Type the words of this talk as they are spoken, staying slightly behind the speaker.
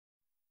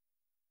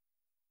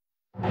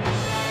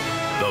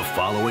The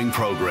following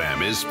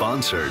program is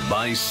sponsored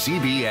by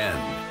CBN.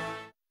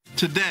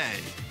 Today,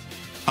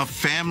 a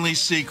family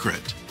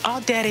secret.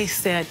 All Daddy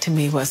said to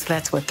me was,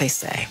 that's what they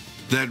say.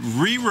 That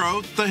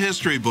rewrote the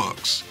history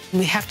books.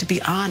 We have to be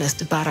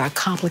honest about our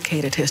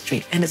complicated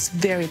history, and it's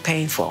very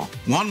painful.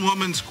 One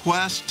woman's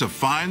quest to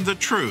find the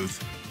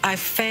truth. I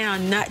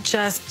found not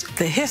just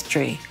the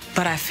history,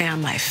 but I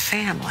found my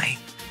family.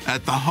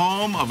 At the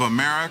home of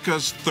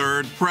America's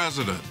third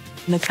president.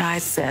 And the guy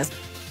says,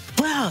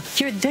 well,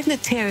 your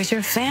dignitaries,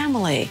 your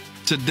family.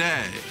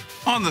 Today,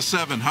 on the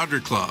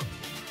 700 Club.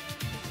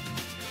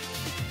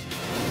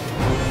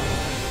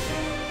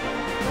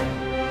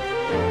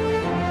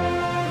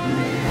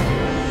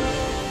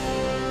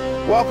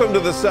 Welcome to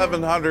the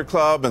 700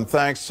 Club, and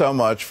thanks so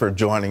much for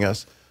joining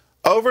us.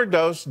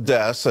 Overdose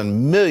deaths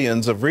and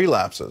millions of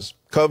relapses.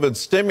 COVID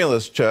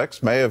stimulus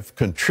checks may have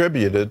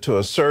contributed to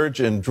a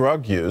surge in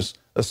drug use,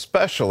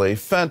 especially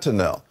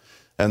fentanyl.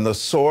 And the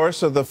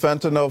source of the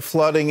fentanyl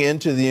flooding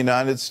into the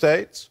United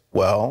States?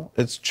 Well,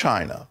 it's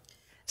China.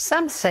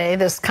 Some say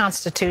this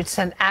constitutes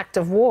an act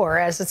of war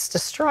as it's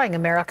destroying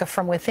America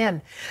from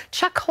within.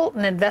 Chuck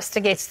Holton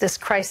investigates this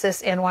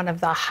crisis in one of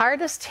the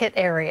hardest hit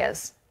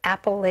areas,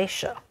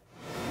 Appalachia.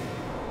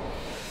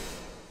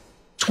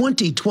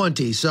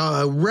 2020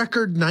 saw a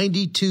record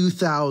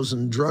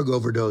 92,000 drug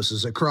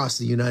overdoses across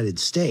the United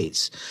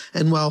States.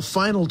 And while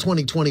final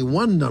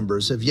 2021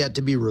 numbers have yet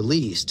to be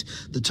released,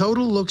 the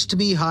total looks to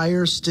be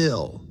higher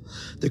still.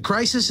 The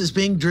crisis is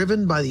being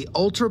driven by the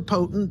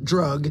ultra-potent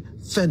drug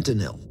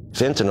fentanyl.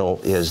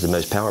 Fentanyl is the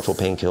most powerful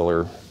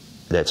painkiller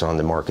that's on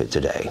the market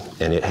today,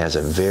 and it has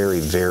a very,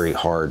 very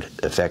hard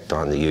effect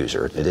on the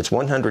user. It's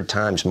 100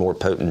 times more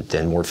potent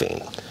than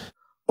morphine.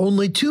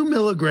 Only 2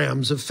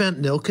 milligrams of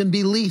fentanyl can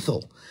be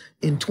lethal.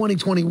 In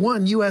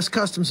 2021, U.S.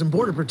 Customs and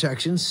Border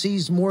Protection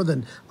seized more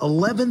than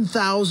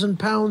 11,000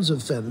 pounds of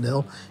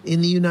fentanyl in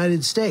the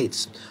United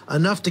States,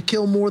 enough to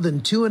kill more than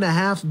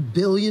 2.5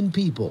 billion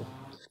people.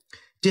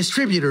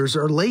 Distributors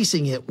are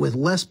lacing it with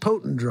less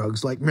potent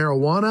drugs like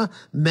marijuana,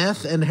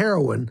 meth, and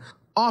heroin,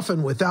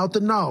 often without the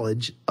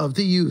knowledge of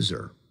the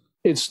user.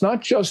 It's not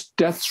just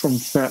deaths from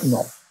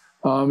fentanyl.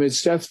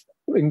 It's deaths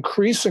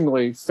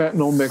increasingly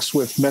fentanyl mixed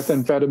with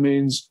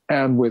methamphetamines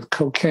and with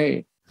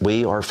cocaine.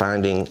 We are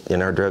finding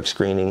in our drug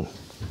screening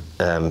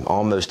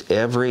almost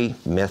every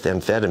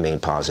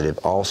methamphetamine positive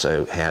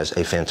also has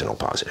a fentanyl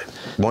positive.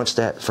 Once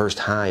that first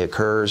high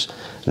occurs,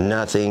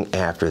 nothing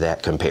after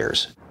that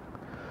compares.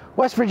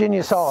 West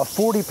Virginia saw a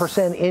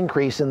 40%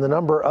 increase in the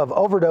number of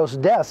overdose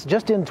deaths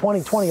just in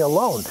 2020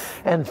 alone,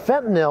 and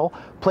fentanyl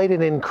played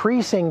an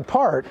increasing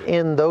part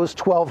in those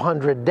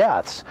 1,200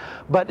 deaths.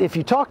 But if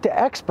you talk to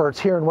experts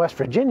here in West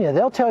Virginia,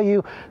 they'll tell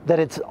you that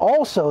it's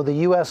also the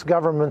U.S.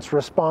 government's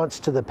response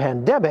to the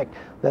pandemic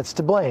that's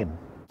to blame.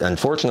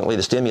 Unfortunately,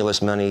 the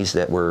stimulus monies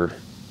that were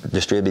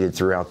distributed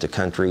throughout the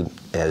country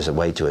as a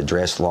way to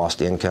address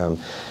lost income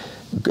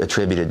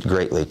attributed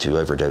greatly to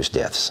overdose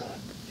deaths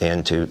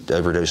and to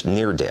overdose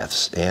near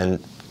deaths and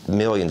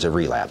millions of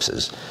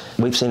relapses.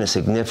 We've seen a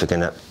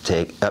significant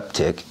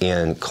uptick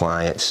in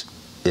clients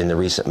in the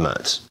recent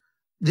months.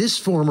 This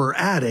former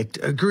addict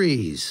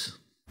agrees.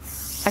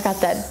 I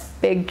got that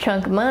big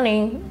chunk of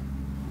money.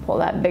 Well,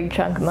 that big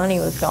chunk of money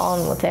was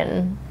gone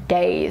within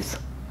days.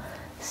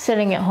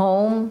 Sitting at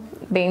home,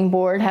 being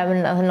bored,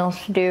 having nothing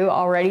else to do,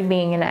 already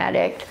being an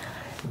addict,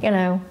 you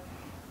know,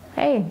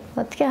 hey,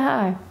 let's get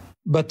high.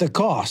 But the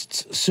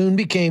costs soon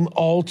became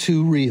all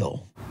too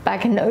real.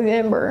 Back in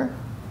November,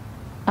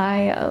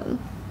 I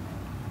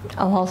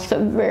lost a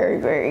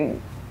very,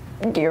 very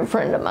dear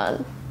friend of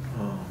mine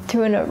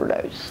to an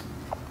overdose.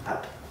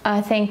 I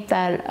think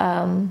that,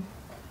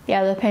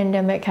 yeah, the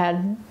pandemic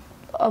had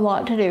a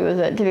lot to do with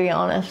it, to be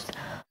honest.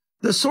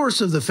 The source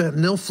of the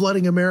fentanyl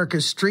flooding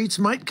America's streets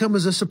might come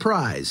as a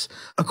surprise.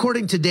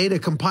 According to data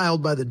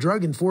compiled by the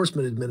Drug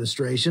Enforcement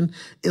Administration,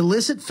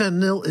 illicit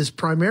fentanyl is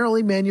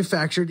primarily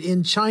manufactured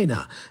in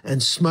China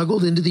and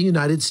smuggled into the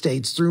United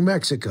States through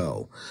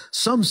Mexico.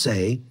 Some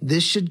say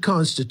this should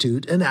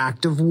constitute an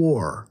act of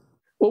war.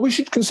 Well, we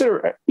should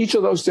consider each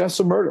of those deaths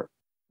a murder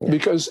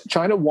because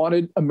China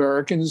wanted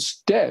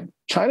Americans dead.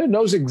 China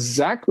knows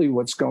exactly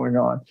what's going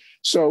on.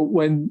 So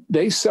when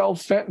they sell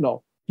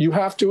fentanyl, you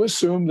have to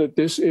assume that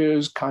this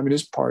is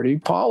Communist Party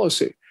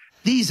policy.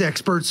 These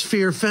experts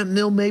fear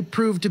fentanyl may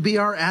prove to be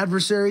our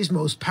adversary's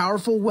most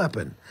powerful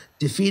weapon,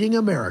 defeating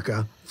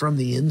America from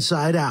the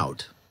inside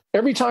out.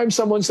 Every time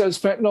someone says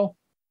fentanyl,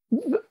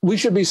 we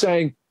should be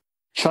saying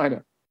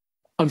China.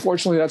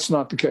 Unfortunately, that's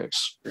not the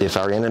case. If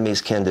our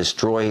enemies can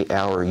destroy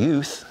our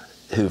youth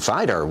who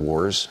fight our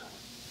wars,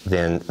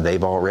 then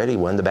they've already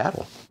won the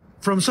battle.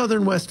 From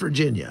Southern West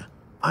Virginia,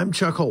 I'm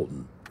Chuck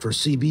Holton for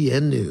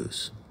CBN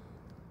News.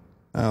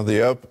 Now,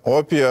 the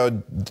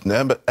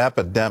opioid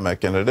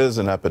epidemic, and it is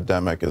an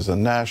epidemic, is a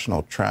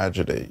national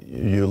tragedy.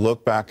 You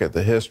look back at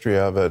the history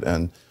of it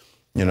and,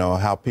 you know,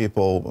 how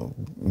people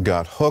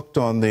got hooked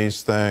on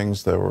these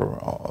things. There were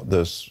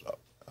this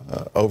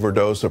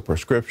overdose of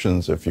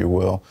prescriptions, if you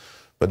will.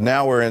 But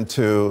now we're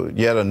into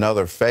yet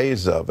another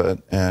phase of it,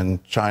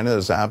 and China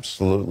is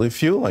absolutely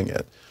fueling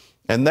it.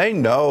 And they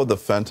know the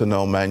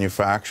fentanyl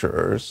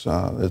manufacturers.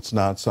 It's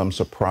not some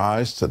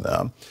surprise to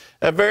them.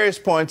 At various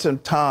points in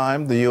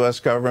time, the U.S.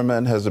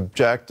 government has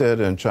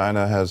objected, and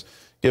China has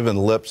given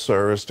lip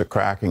service to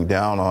cracking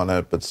down on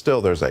it. But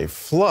still, there's a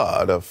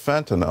flood of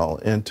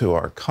fentanyl into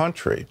our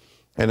country.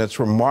 And it's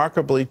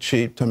remarkably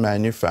cheap to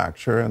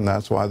manufacture, and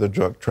that's why the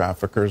drug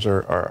traffickers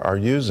are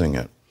using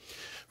it.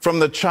 From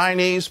the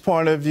Chinese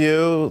point of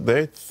view,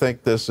 they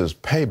think this is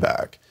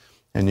payback.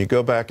 And you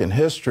go back in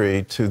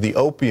history to the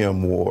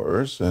Opium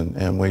Wars,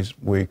 and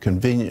we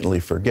conveniently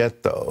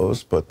forget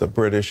those, but the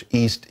British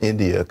East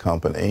India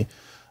Company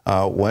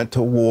went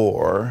to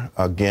war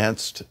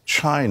against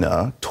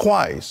China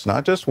twice,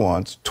 not just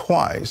once,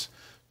 twice,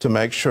 to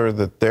make sure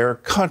that their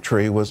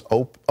country was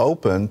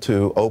open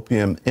to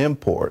opium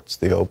imports.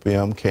 The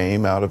opium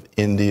came out of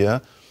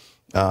India,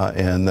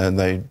 and then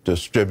they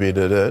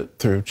distributed it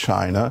through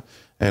China,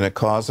 and it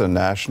caused a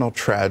national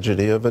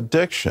tragedy of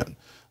addiction.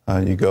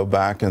 You go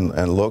back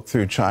and look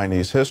through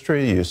Chinese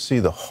history, you see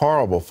the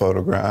horrible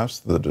photographs,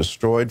 the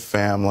destroyed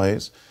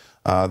families.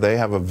 They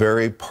have a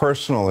very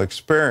personal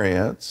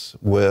experience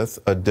with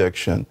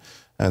addiction,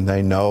 and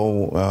they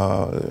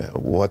know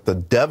what the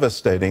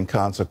devastating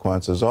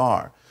consequences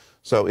are.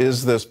 So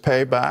is this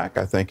payback?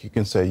 I think you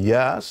can say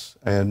yes,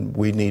 and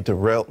we need to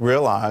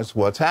realize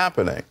what's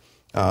happening.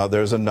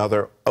 There's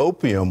another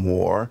opium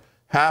war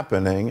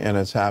happening, and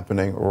it's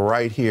happening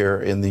right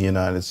here in the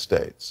United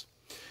States.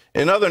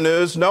 In other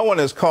news, no one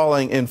is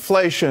calling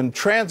inflation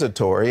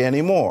transitory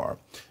anymore.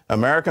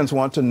 Americans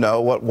want to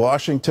know what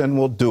Washington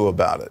will do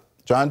about it.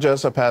 John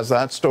Jessup has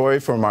that story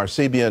from our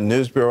CBN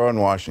News Bureau in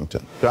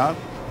Washington. John?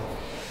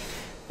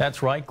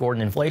 That's right,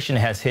 Gordon. Inflation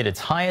has hit its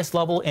highest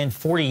level in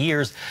 40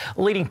 years,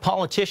 leading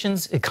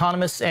politicians,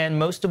 economists, and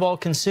most of all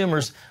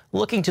consumers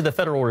looking to the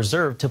Federal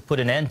Reserve to put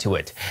an end to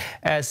it.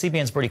 As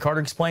CBN's Brody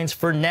Carter explains,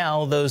 for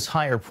now, those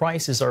higher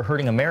prices are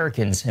hurting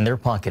Americans in their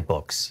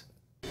pocketbooks.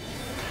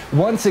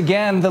 Once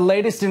again, the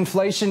latest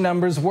inflation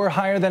numbers were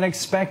higher than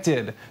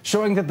expected,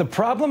 showing that the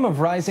problem of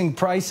rising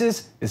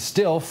prices is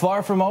still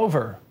far from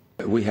over.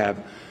 We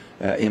have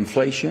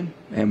inflation,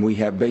 and we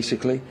have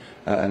basically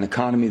an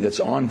economy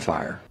that's on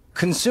fire.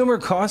 Consumer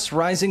costs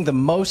rising the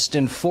most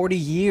in 40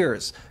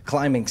 years,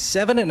 climbing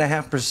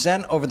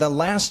 7.5% over the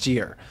last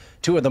year.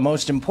 Two of the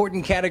most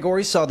important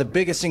categories saw the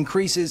biggest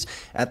increases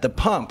at the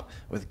pump,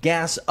 with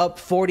gas up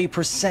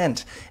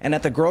 40%. And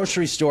at the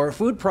grocery store,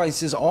 food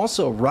prices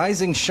also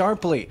rising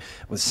sharply,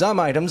 with some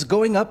items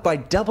going up by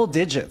double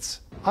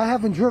digits. I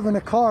haven't driven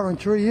a car in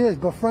 3 years,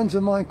 but friends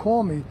of mine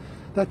call me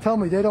that tell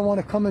me they don't want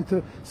to come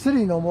into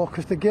city no more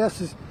because the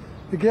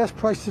gas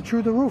price is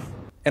through the roof.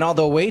 And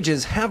although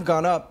wages have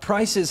gone up,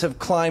 prices have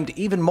climbed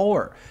even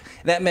more.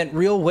 That meant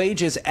real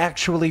wages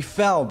actually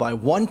fell by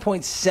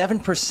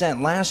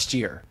 1.7% last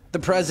year. The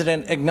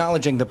president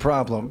acknowledging the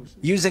problem,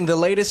 using the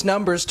latest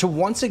numbers to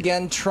once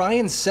again try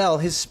and sell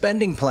his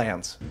spending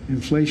plans.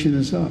 Inflation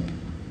is up.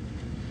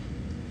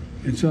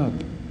 It's up.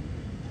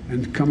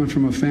 And coming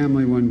from a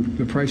family when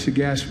the price of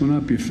gas went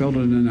up, you felt it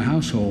in the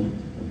household,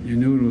 you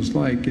knew what it was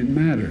like, it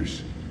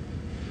matters.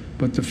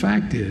 But the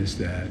fact is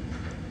that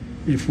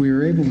if we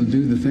are able to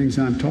do the things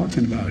I'm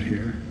talking about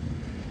here,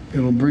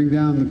 it'll bring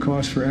down the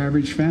cost for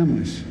average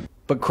families.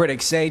 But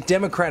critics say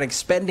Democratic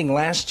spending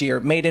last year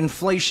made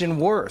inflation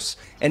worse,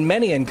 and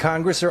many in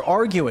Congress are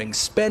arguing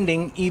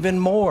spending even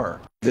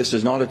more. This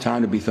is not a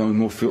time to be throwing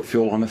more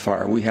fuel on the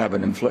fire. We have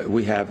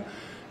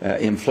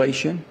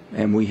inflation,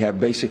 and we have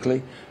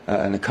basically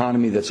an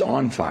economy that's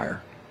on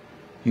fire.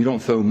 You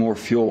don't throw more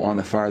fuel on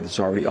the fire that's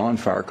already on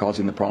fire,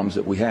 causing the problems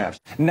that we have.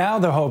 Now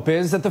the hope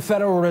is that the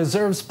Federal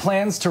Reserve's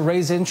plans to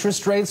raise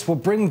interest rates will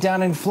bring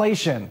down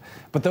inflation.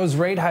 But those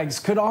rate hikes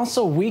could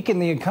also weaken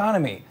the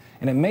economy,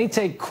 and it may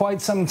take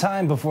quite some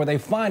time before they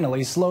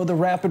finally slow the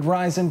rapid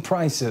rise in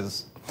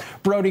prices.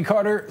 Brody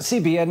Carter,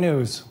 CBN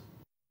News.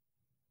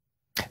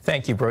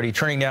 Thank you, Brody.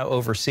 Turning now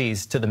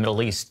overseas to the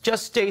Middle East.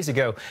 Just days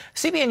ago,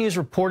 CBN News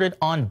reported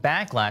on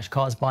backlash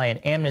caused by an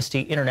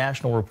Amnesty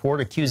International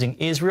report accusing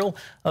Israel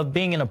of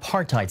being an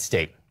apartheid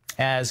state.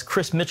 As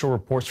Chris Mitchell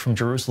reports from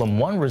Jerusalem,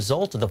 one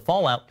result of the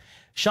fallout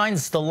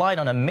shines the light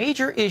on a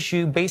major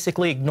issue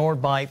basically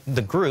ignored by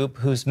the group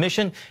whose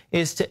mission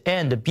is to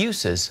end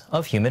abuses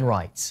of human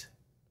rights.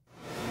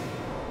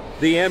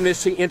 The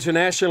Amnesty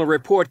International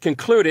report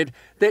concluded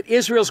that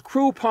Israel's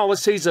cruel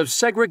policies of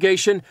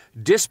segregation,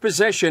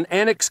 dispossession,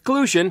 and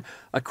exclusion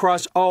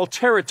across all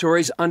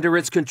territories under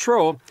its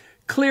control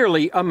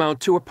clearly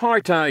amount to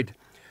apartheid.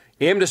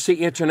 Amnesty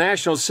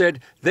International said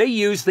they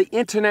use the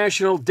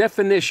international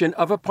definition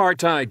of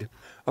apartheid.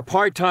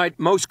 Apartheid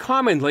most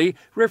commonly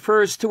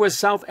refers to a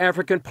South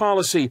African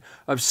policy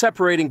of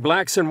separating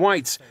blacks and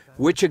whites,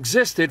 which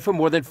existed for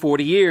more than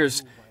 40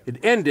 years. It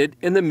ended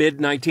in the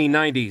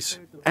mid-1990s.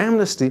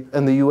 Amnesty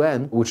and the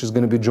UN, which is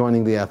going to be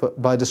joining the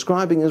effort, by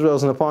describing Israel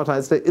as an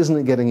apartheid state, isn't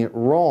it getting it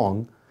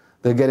wrong?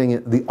 they're getting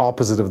it the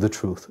opposite of the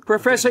truth.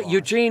 Professor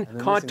Eugene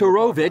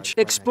Kontorovich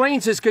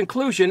explains his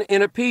conclusion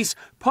in a piece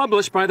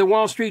published by the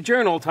Wall Street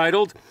Journal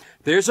titled,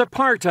 "There's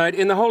apartheid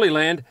in the Holy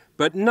Land,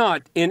 but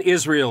not in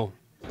Israel."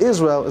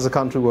 Israel is a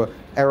country where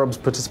Arabs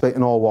participate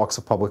in all walks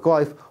of public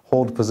life,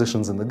 hold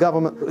positions in the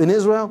government. In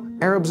Israel,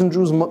 Arabs and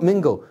Jews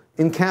mingle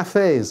in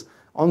cafes,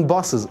 on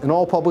buses, in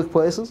all public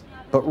places.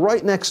 But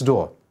right next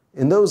door,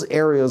 in those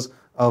areas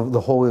of the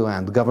Holy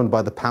Land governed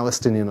by the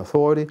Palestinian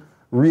Authority,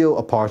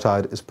 real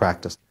apartheid is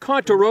practiced.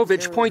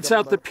 Kontorovich points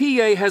out the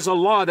PA has a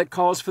law that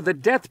calls for the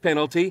death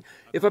penalty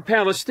if a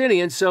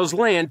Palestinian sells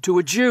land to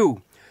a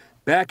Jew.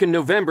 Back in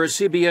November,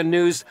 CBN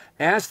News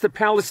asked the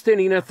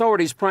Palestinian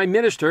Authority's prime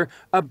minister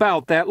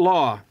about that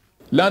law.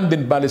 Land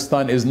in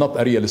Palestine is not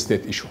a real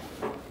estate issue.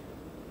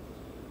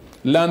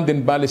 Land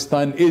in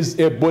Palestine is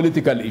a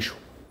political issue.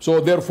 So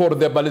therefore,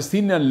 the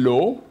Palestinian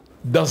law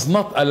does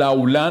not allow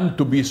land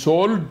to be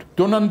sold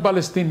to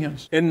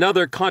non-Palestinians.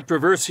 Another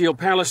controversial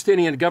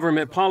Palestinian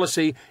government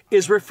policy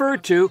is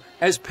referred to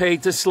as pay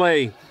to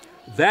slay.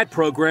 That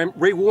program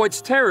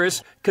rewards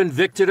terrorists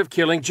convicted of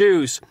killing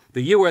Jews.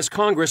 The U.S.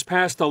 Congress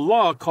passed a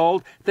law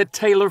called the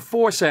Taylor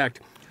Force Act,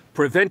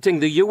 preventing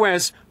the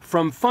U.S.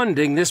 from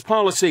funding this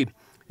policy.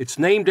 It's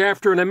named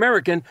after an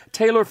American,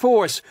 Taylor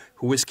Force,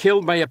 who was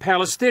killed by a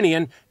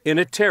Palestinian in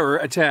a terror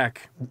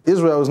attack.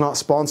 Israel is not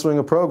sponsoring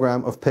a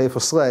program of pay for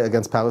slay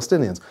against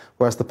Palestinians,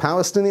 whereas the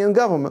Palestinian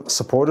government,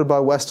 supported by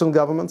Western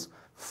governments,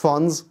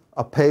 funds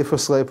a pay for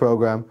slay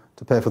program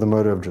to pay for the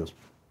murder of Jews.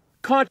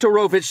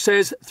 Kontorovich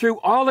says through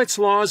all its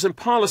laws and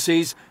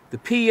policies, the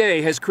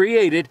PA has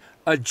created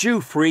a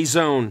Jew-free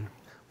zone.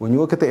 When you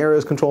look at the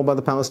areas controlled by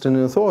the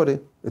Palestinian Authority,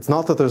 it's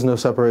not that there's no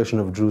separation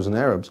of Jews and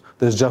Arabs.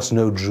 There's just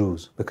no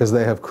Jews, because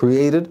they have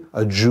created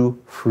a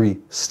Jew-free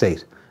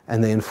state.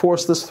 And they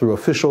enforce this through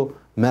official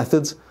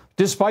methods.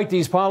 Despite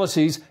these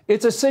policies,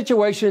 it's a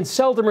situation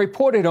seldom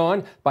reported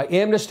on by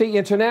Amnesty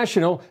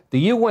International, the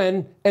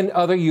UN, and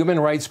other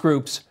human rights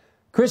groups.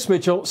 Chris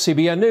Mitchell,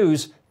 CBN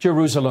News,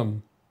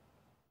 Jerusalem.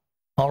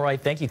 All right,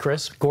 thank you,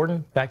 Chris.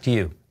 Gordon, back to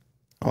you.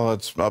 Well,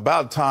 it's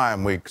about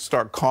time we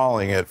start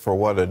calling it for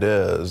what it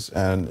is,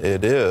 and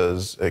it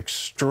is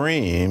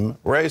extreme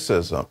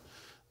racism.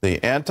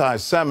 The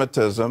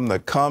anti-Semitism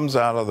that comes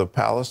out of the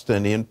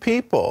Palestinian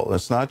people.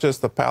 It's not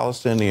just the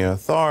Palestinian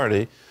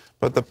Authority,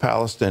 but the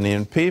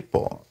Palestinian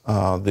people.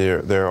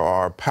 There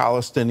are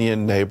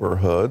Palestinian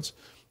neighborhoods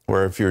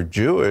where if you're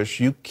Jewish,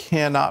 you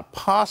cannot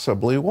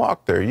possibly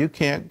walk there. You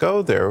can't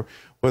go there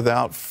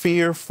without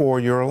fear for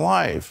your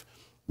life.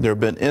 There have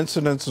been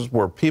incidences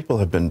where people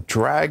have been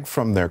dragged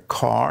from their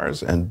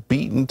cars and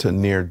beaten to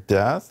near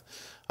death.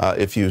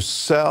 If you're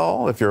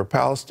a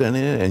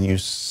Palestinian and you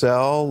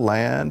sell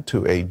land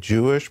to a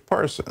Jewish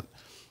person,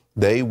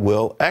 they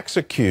will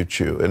execute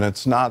you. And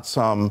it's not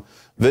some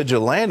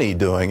vigilante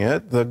doing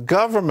it. The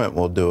government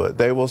will do it.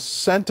 They will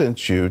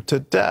sentence you to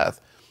death.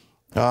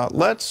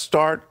 Let's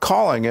start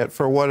calling it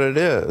for what it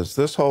is.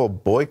 This whole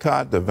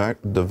boycott,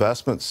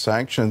 divestment,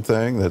 sanction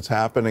thing that's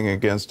happening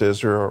against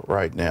Israel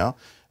right now,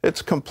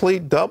 it's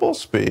complete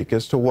doublespeak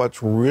as to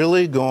what's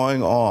really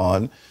going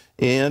on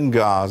in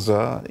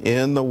Gaza,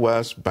 in the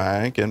West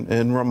Bank, and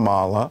in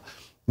Ramallah.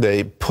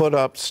 They put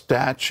up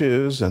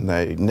statues and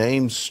they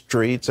name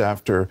streets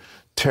after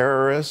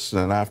terrorists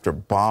and after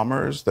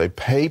bombers. They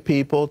pay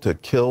people to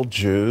kill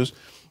Jews.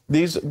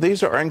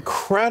 These are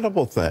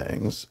incredible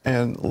things,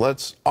 and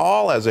let's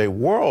all as a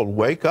world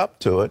wake up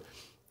to it.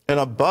 And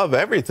above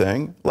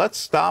everything, let's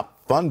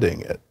stop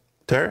funding it.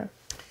 Tara?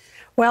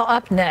 Well,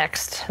 up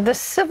next, the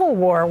civil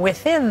war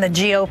within the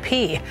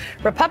GOP.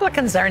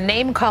 Republicans are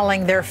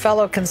name-calling their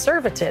fellow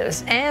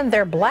conservatives, and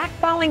they're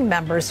blackballing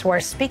members who are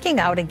speaking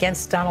out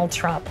against Donald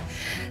Trump.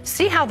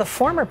 See how the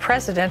former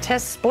president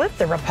has split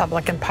the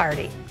Republican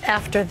Party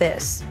after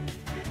this.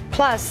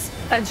 Plus,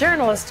 a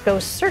journalist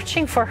goes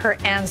searching for her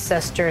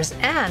ancestors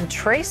and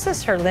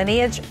traces her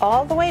lineage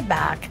all the way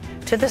back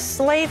to the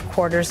slave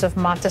quarters of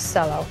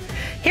Monticello.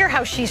 Hear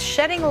how she's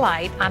shedding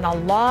light on a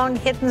long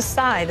hidden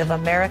side of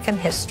American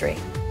history.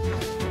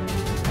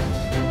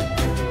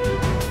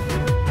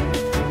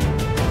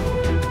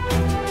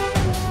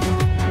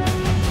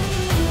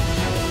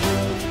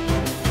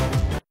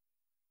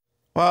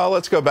 Well,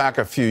 let's go back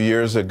a few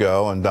years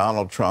ago and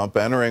Donald Trump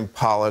entering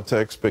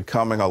politics,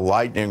 becoming a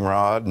lightning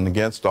rod and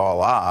against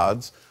all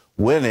odds,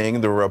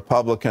 winning the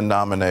Republican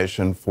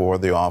nomination for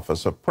the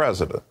office of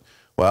president.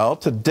 Well,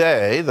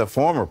 today, the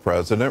former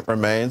president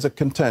remains a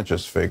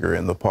contentious figure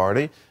in the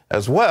party,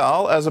 as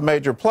well as a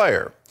major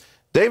player.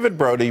 David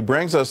Brody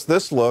brings us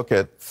this look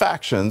at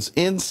factions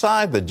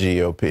inside the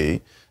GOP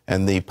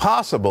and the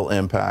possible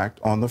impact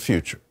on the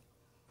future.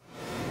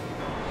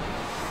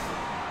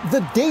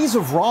 The days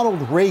of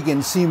Ronald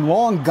Reagan seem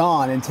long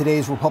gone in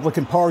today's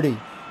Republican Party.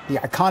 The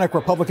iconic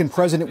Republican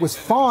president was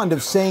fond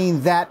of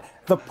saying that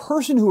the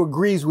person who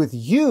agrees with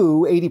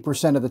you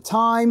 80% of the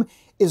time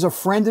is a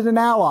friend and an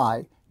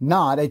ally,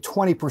 not a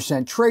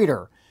 20%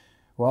 traitor.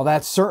 Well,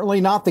 that's certainly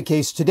not the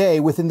case today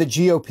within the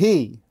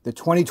GOP. The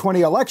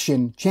 2020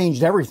 election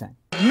changed everything.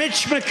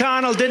 Mitch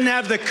McConnell didn't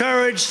have the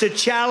courage to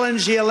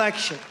challenge the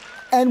election.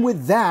 And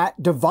with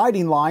that,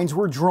 dividing lines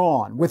were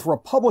drawn, with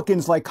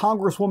Republicans like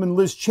Congresswoman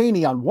Liz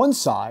Cheney on one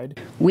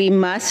side. We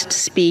must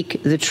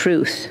speak the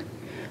truth.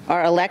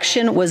 Our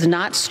election was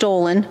not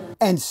stolen.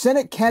 And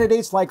Senate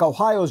candidates like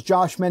Ohio's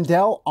Josh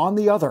Mandel on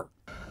the other.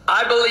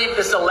 I believe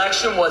this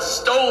election was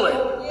stolen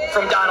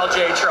from Donald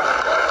J.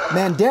 Trump.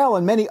 Mandel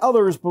and many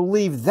others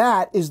believe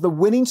that is the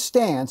winning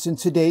stance in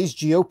today's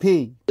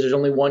GOP. There's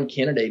only one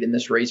candidate in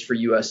this race for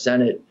U.S.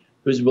 Senate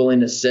who's willing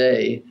to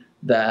say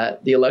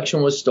that the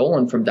election was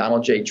stolen from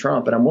Donald J.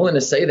 Trump. And I'm willing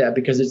to say that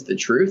because it's the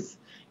truth.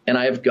 And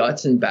I have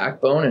guts and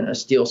backbone and a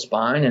steel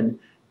spine. And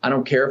I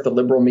don't care if the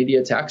liberal media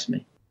attacks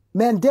me.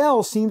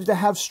 Mandel seems to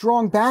have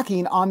strong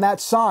backing on that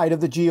side of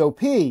the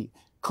GOP.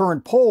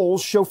 Current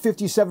polls show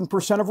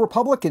 57% of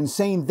Republicans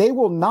saying they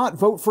will not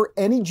vote for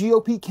any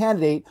GOP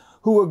candidate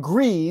who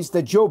agrees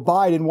that Joe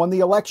Biden won the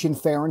election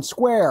fair and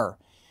square.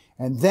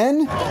 And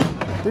then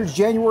there's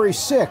January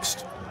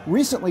 6th.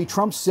 Recently,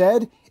 Trump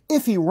said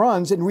if he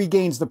runs and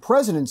regains the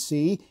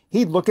presidency,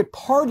 he'd look at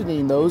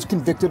pardoning those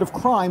convicted of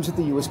crimes at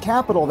the U.S.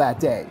 Capitol that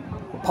day.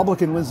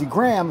 Republican Lindsey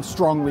Graham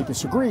strongly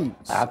disagrees.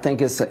 I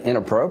think it's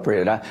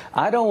inappropriate.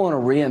 I don't want to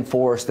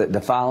reinforce that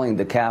defiling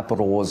the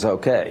Capitol was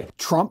okay.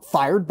 Trump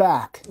fired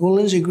back. Well,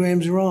 Lindsey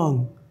Graham's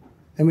wrong.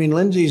 I mean,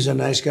 Lindsey's a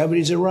nice guy, but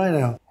he's a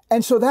rhino.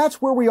 And so that's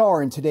where we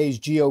are in today's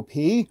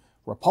GOP.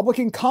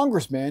 Republican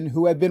congressmen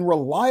who have been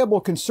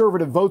reliable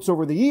conservative votes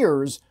over the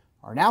years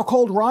are now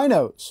called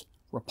rhinos.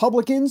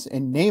 Republicans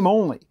in name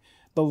only.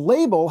 The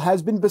label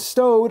has been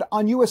bestowed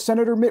on U.S.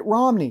 Senator Mitt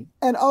Romney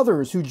and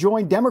others who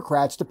joined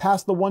Democrats to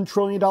pass the $1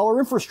 trillion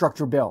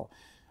infrastructure bill.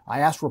 I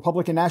asked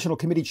Republican National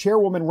Committee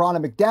Chairwoman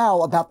Ronna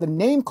McDowell about the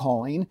name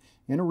calling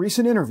in a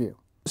recent interview.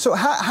 So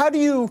how do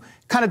you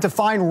kind of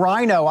define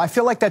rhino? I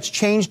feel like that's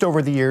changed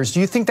over the years.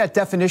 Do you think that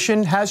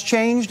definition has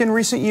changed in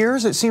recent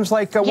years? It seems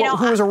like who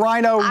was a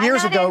rhino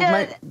years ago.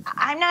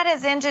 I'm not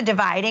as into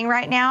dividing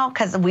right now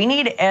because we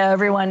need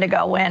everyone to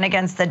go win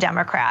against the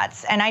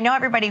Democrats. And I know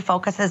everybody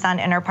focuses on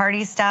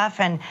inter-party stuff,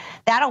 and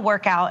that'll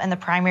work out in the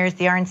primaries.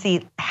 The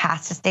RNC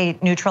has to stay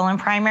neutral in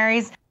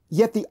primaries.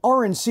 Yet the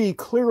RNC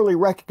clearly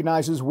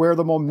recognizes where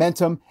the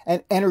momentum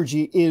and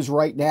energy is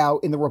right now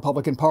in the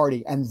Republican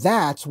Party. And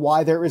that's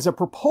why there is a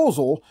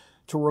proposal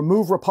to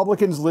remove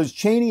Republicans Liz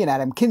Cheney and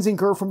Adam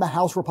Kinzinger from the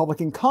House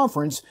Republican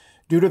Conference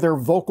due to their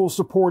vocal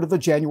support of the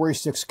January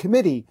 6th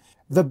committee.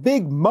 The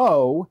big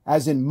Mo,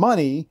 as in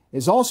money,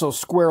 is also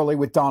squarely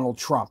with Donald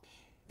Trump.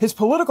 His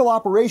political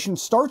operation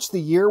starts the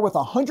year with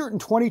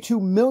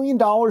 $122 million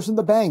in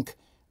the bank,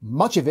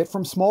 much of it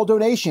from small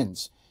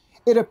donations.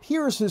 It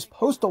appears his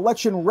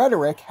post-election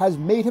rhetoric has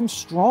made him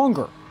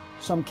stronger.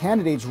 Some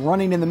candidates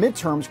running in the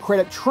midterms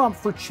credit Trump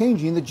for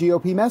changing the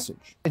GOP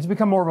message. It's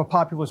become more of a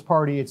populist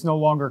party. It's no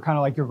longer kind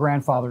of like your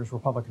grandfather's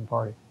Republican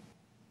Party.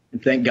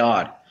 And thank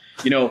God.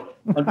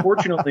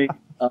 Unfortunately,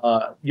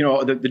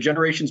 the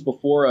generations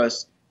before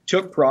us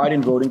took pride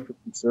in voting for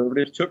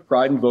conservatives, took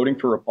pride in voting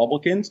for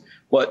Republicans,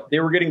 but they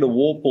were getting the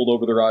wool pulled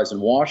over their eyes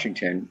in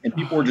Washington, and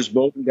people were just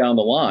voting down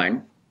the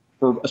line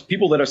for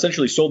people that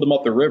essentially sold them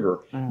up the river,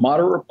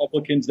 moderate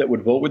Republicans that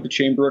would vote with the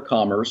Chamber of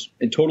Commerce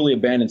and totally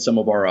abandon some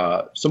of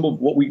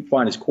what we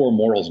find as core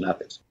morals and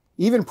ethics.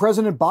 Even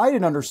President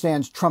Biden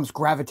understands Trump's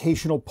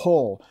gravitational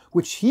pull,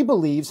 which he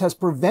believes has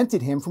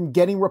prevented him from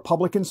getting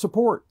Republican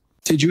support.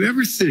 Did you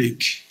ever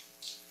think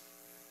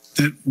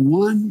that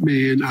one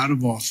man out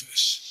of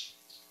office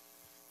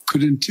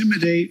could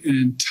intimidate an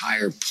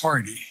entire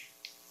party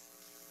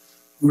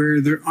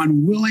where they're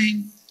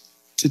unwilling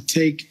to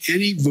take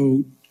any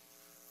vote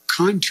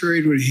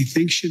contrary to what he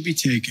thinks should be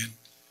taken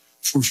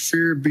for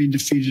fear of being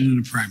defeated in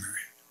a primary?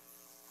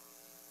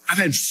 I've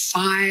had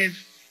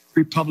 5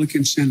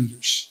 Republican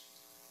senators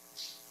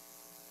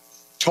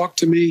talk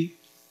to me,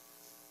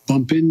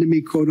 bump into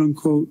me, quote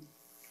unquote,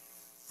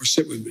 or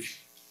sit with me,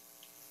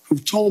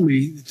 who've told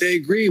me that they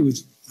agree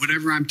with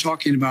whatever I'm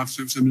talking about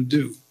for them to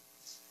do.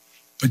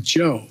 But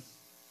Joe,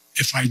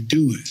 if I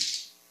do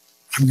it,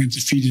 I'm going to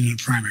defeat it in a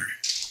primary.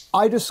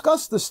 I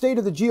discussed the state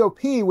of the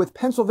GOP with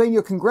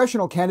Pennsylvania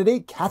congressional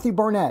candidate Kathy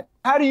Barnett.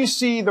 How do you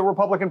see the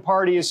Republican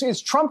Party?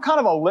 Is Trump kind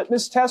of a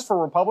litmus test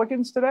for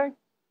Republicans today?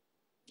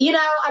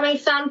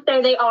 Some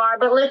say they are,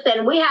 but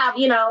listen, we have,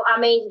 D.C.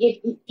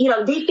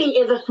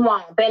 is a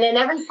swamp, and in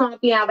every swamp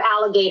you have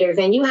alligators,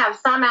 and you have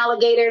some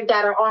alligators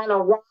that are on a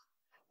rock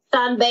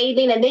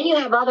sunbathing, and then you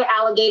have other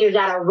alligators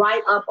that are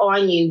right up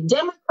on you.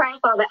 Democrats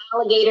are the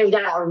alligators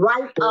that are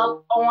right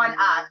up on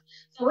us.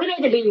 So we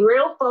need to be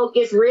real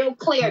focused, real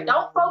clear.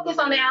 Don't focus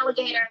on the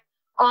alligator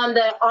on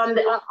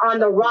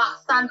the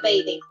rock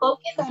sunbathing.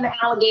 Focus on the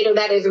alligator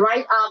that is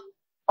right up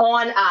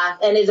on us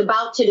and is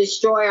about to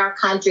destroy our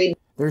country.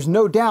 There's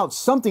no doubt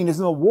something is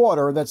in the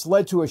water that's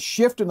led to a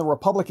shift in the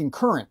Republican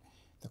current.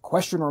 The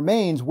question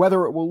remains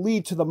whether it will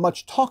lead to the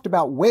much talked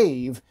about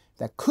wave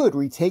that could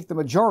retake the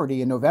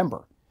majority in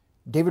November.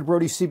 David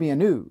Brody, CBN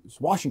News,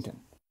 Washington.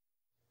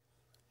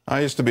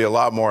 I used to be a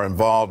lot more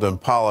involved in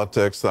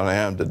politics than I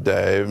am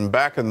today. And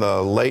back in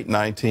the late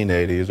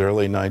 1980s,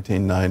 early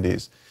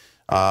 1990s,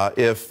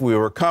 If we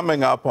were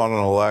coming up on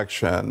an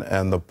election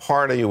and the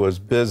party was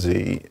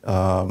busy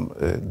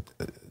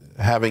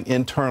having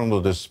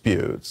internal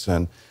disputes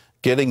and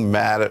getting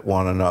mad at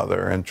one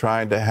another and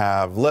trying to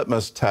have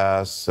litmus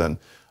tests and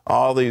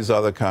all these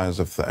other kinds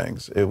of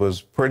things, it was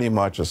pretty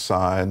much a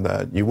sign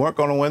that you weren't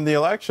going to win the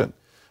election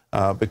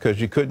because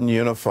you couldn't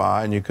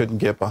unify and you couldn't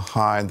get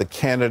behind the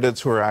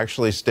candidates who are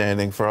actually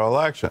standing for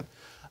election.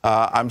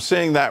 I'm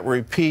seeing that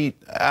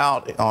repeat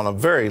out on a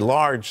very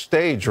large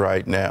stage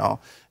right now,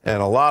 and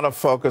a lot of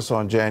focus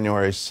on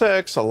January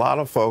 6th, a lot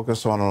of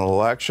focus on an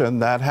election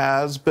that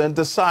has been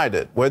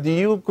decided, whether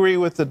you agree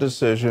with the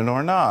decision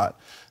or not.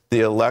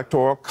 The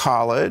Electoral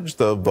College,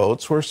 the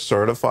votes were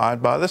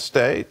certified by the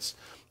states,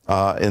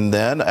 and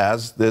then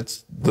as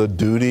it's the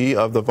duty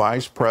of the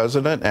Vice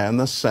President and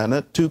the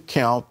Senate to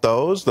count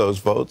those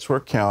votes were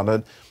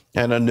counted,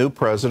 and a new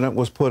president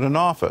was put in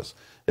office.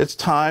 It's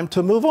time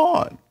to move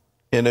on.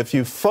 And if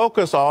you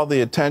focus all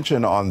the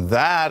attention on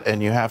that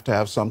and you have to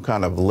have some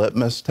kind of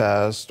litmus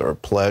test or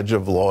pledge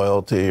of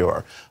loyalty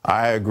or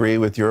I agree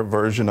with your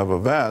version of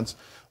events,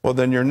 well,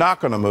 then you're not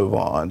going to move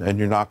on and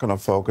you're not going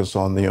to focus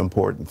on the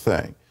important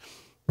thing.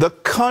 The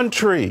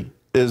country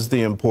is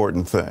the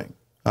important thing.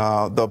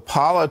 The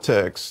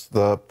politics,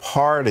 the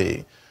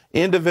party,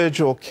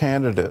 individual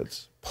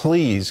candidates,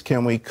 please,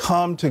 can we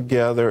come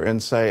together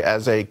and say,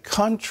 as a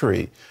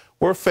country,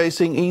 we're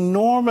facing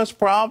enormous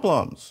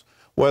problems.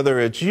 Whether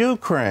it's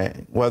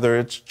Ukraine, whether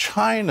it's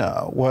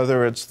China,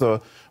 whether it's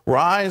the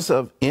rise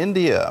of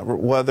India,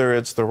 whether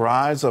it's the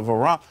rise of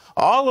Iran,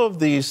 all of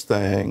these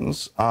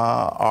things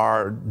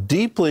are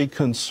deeply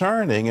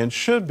concerning and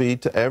should be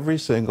to every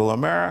single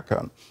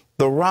American.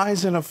 The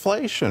rise in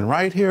inflation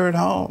right here at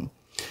home.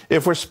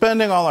 If we're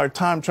spending all our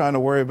time trying to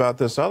worry about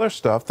this other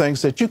stuff,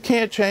 things that you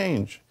can't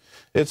change,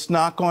 it's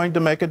not going to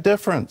make a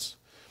difference.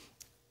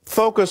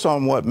 Focus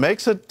on what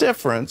makes a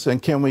difference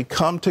and can we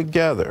come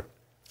together?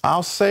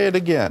 I'll say it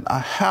again, a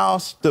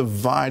house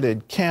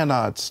divided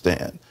cannot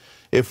stand.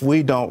 If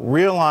we don't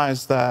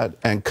realize that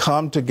and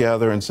come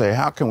together and say,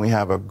 how can we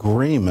have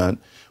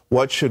agreement?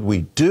 What should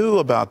we do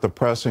about the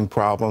pressing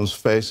problems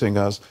facing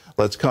us?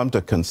 Let's come to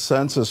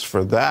consensus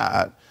for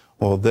that.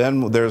 Well,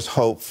 then there's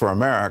hope for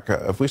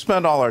America. If we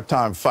spend all our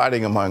time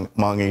fighting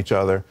among each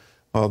other,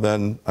 well,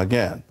 then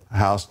again, a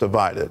house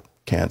divided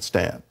can't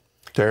stand.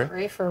 Terry?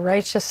 Pray for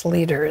righteous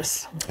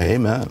leaders.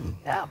 Amen.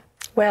 Yeah.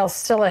 Well,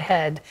 still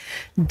ahead,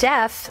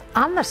 death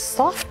on the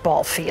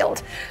softball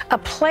field. A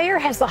player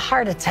has a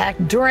heart attack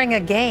during a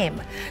game.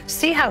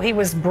 See how he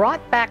was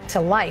brought back to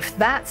life.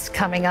 That's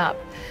coming up.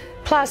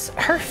 Plus,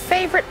 her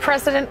favorite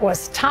president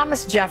was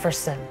Thomas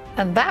Jefferson,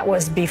 and that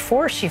was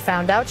before she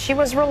found out she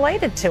was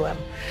related to him.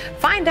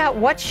 Find out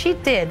what she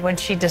did when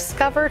she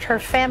discovered her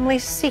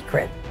family's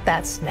secret.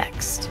 That's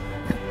next.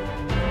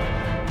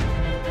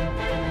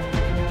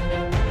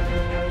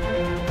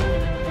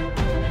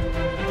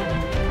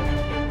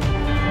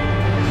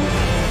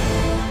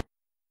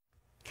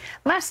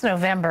 Last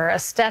November, a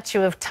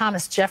statue of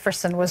Thomas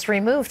Jefferson was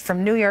removed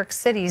from New York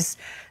City's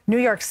New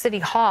York City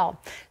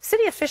Hall.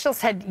 City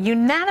officials had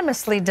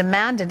unanimously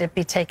demanded it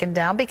be taken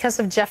down because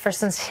of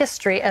Jefferson's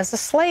history as a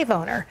slave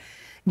owner.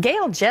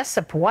 Gail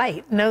Jessup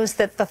White knows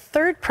that the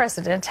third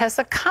president has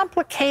a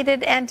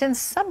complicated and, in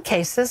some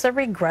cases, a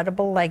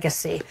regrettable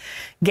legacy.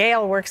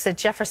 Gail works at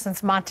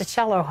Jefferson's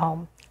Monticello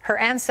home. Her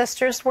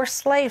ancestors were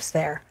slaves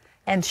there,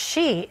 and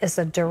she is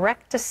a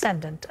direct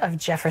descendant of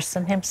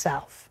Jefferson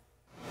himself.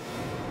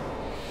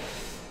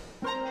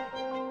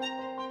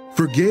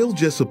 For Gail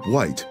Jessup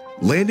White,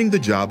 landing the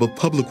job of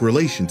Public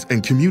Relations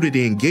and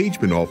Community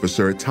Engagement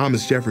Officer at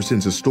Thomas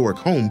Jefferson's historic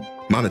home,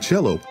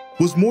 Monticello,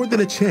 was more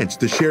than a chance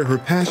to share her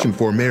passion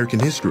for American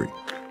history.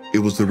 It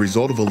was the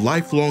result of a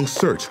lifelong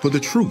search for the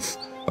truth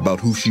about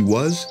who she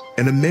was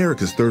and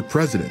America's third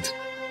president.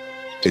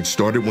 It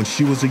started when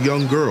she was a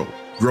young girl,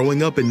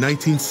 growing up in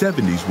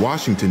 1970s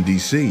Washington,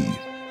 D.C.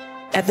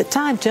 At the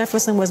time,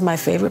 Jefferson was my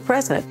favorite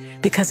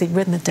president because he'd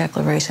written the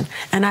Declaration,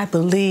 and I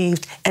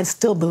believed and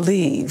still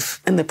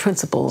believe in the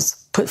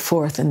principles put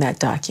forth in that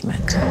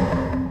document.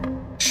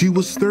 She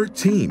was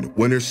 13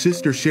 when her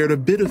sister shared a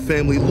bit of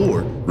family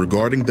lore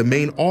regarding the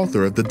main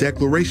author of the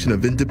Declaration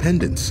of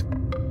Independence.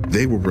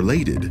 They were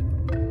related.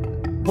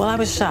 Well, I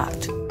was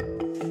shocked.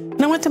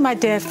 And I went to my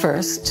dad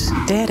first.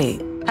 Daddy,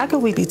 how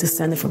could we be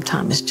descended from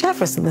Thomas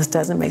Jefferson? This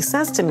doesn't make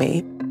sense to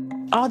me.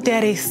 All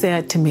Daddy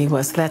said to me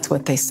was, that's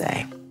what they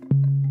say.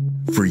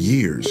 For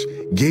years,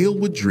 Gail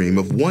would dream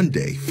of one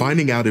day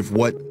finding out if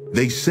what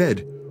they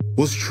said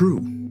was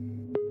true.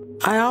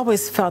 I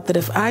always felt that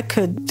if I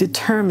could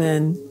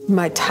determine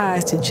my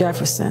ties to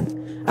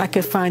Jefferson, I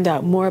could find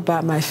out more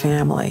about my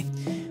family.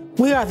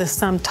 We are the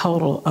sum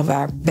total of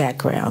our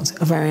backgrounds,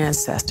 of our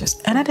ancestors,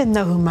 and I didn't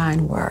know who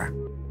mine were.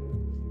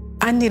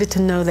 I needed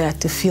to know that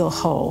to feel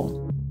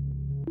whole.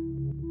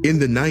 In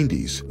the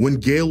 90s, when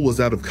Gail was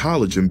out of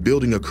college and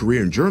building a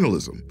career in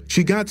journalism,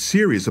 she got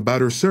serious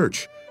about her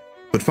search.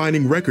 But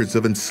finding records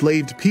of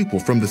enslaved people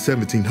from the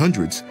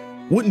 1700s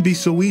wouldn't be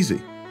so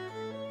easy.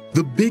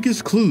 The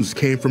biggest clues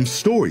came from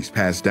stories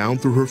passed down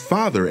through her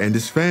father and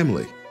his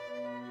family.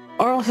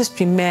 Oral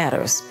history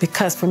matters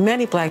because for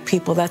many black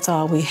people, that's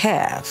all we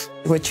have.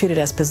 We're treated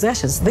as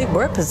possessions. They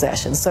were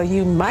possessions, so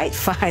you might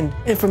find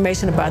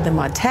information about them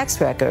on tax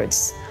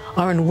records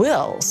or in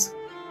wills,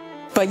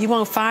 but you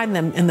won't find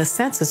them in the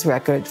census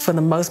record for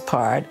the most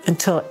part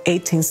until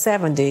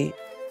 1870.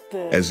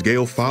 As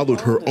Gail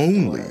followed her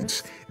own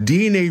leads,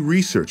 DNA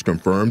research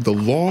confirmed the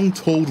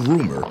long-told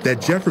rumor that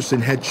Jefferson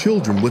had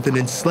children with an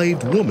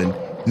enslaved woman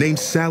named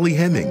Sally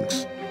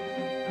Hemings.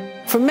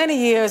 For many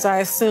years, I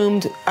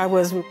assumed I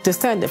was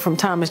descended from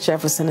Thomas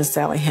Jefferson and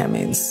Sally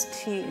Hemings.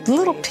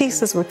 Little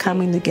pieces were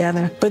coming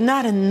together, but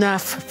not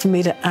enough for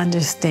me to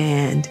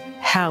understand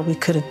how we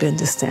could have been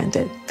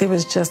descended. There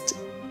was just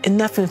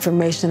enough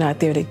information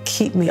out there to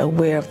keep me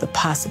aware of the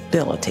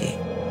possibility.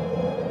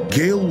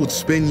 Gail would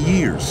spend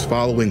years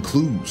following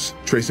clues,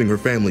 tracing her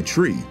family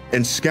tree,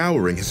 and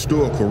scouring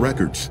historical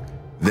records.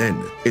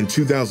 Then, in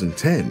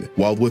 2010,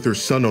 while with her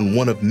son on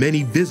one of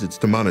many visits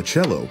to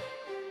Monticello,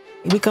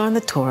 we go on the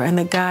tour, and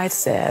the guide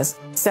says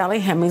Sally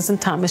Hemings and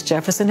Thomas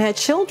Jefferson had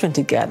children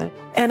together.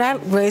 And I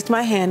raised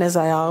my hand, as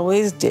I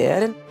always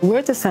did. And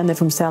we're descended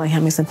from Sally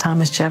Hemings and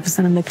Thomas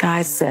Jefferson. And the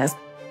guide says,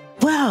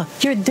 well,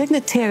 you're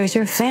dignitaries,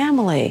 you're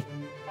family.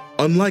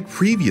 Unlike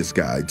previous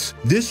guides,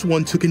 this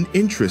one took an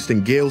interest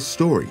in Gail's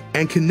story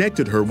and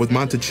connected her with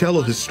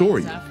Monticello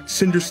historian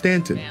Cinder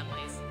Stanton.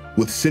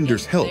 With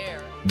Cinder's help,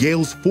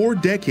 Gail's 4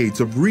 decades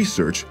of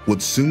research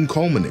would soon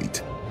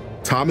culminate.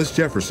 Thomas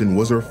Jefferson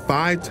was her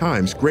 5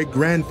 times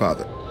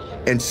great-grandfather,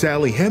 and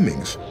Sally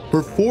Hemings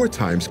her 4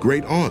 times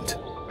great-aunt.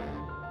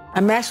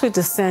 I'm actually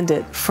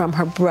descended from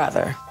her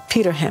brother,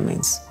 Peter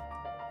Hemings,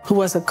 who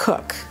was a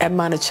cook at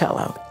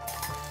Monticello.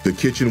 The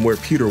kitchen where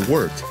Peter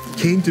worked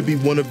came to be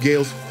one of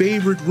Gail's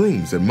favorite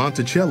rooms at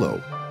Monticello.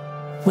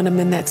 When I'm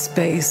in that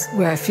space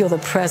where I feel the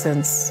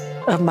presence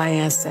of my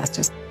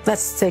ancestors,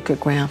 that's sacred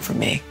ground for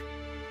me.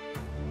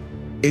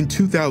 In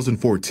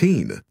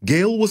 2014,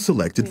 Gail was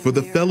selected for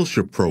the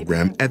fellowship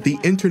program at the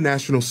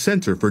International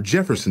Center for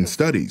Jefferson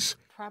Studies.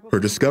 Her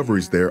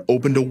discoveries there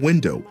opened a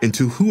window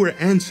into who her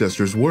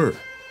ancestors were,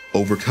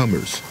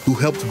 overcomers who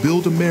helped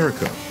build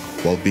America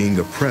while being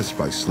oppressed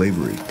by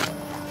slavery.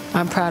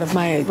 I'm proud of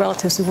my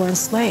relatives who were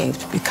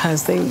enslaved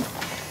because they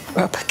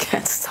were up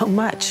against so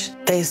much.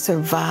 They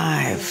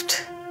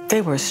survived.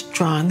 They were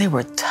strong. They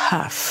were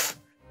tough.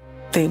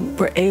 They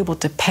were able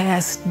to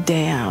pass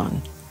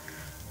down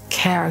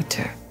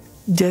character,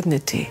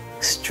 dignity,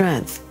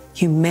 strength,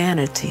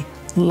 humanity,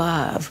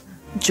 love,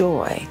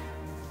 joy,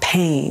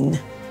 pain,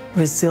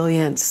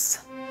 resilience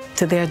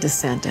to their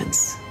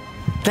descendants.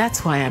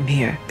 That's why I'm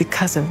here,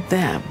 because of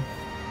them.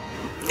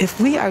 If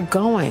we are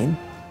going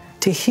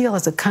to heal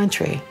as a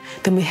country,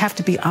 then we have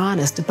to be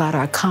honest about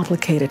our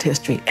complicated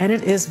history. And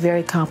it is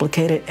very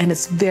complicated, and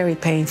it's very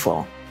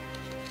painful.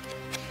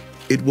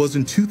 It was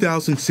in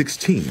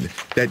 2016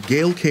 that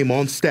Gail came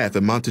on staff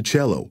at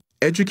Monticello,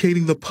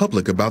 educating the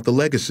public about the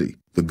legacy,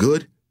 the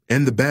good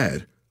and the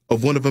bad,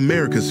 of one of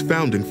America's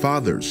founding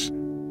fathers.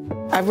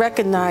 I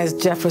recognize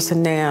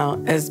Jefferson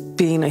now as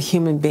being a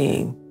human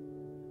being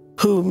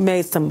who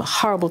made some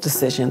horrible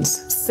decisions,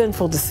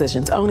 sinful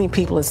decisions, owning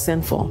people as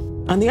sinful.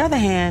 On the other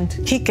hand,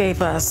 he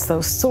gave us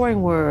those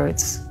soaring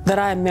words that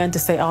I meant to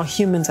say all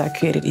humans are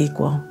created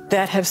equal,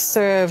 that have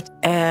served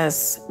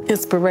as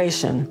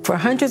inspiration for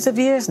hundreds of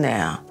years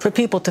now for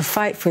people to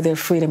fight for their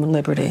freedom and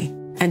liberty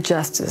and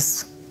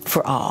justice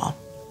for all.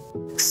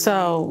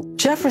 So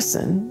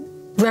Jefferson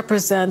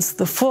represents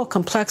the full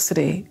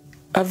complexity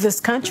of this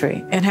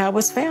country and how it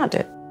was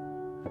founded.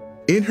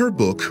 In her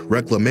book,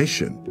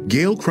 Reclamation,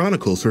 Gail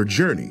chronicles her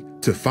journey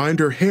to find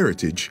her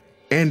heritage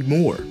and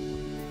more.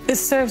 It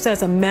serves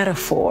as a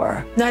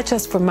metaphor, not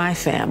just for my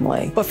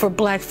family, but for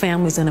Black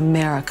families in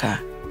America,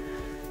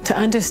 to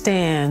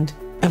understand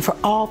and for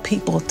all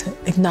people to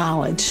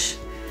acknowledge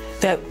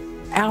that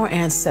our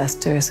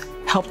ancestors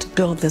helped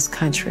build this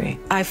country.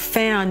 I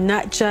found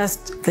not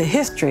just the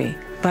history,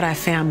 but I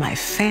found my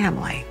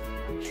family.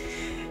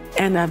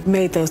 And I've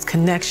made those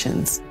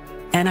connections.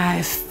 And I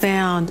have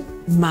found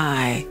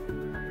my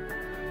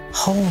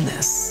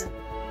wholeness.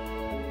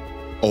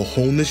 A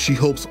wholeness she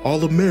hopes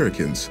all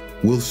Americans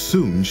will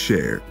soon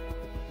share.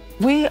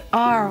 We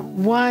are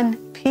one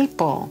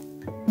people.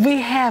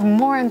 We have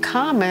more in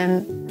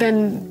common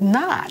than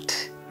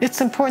not.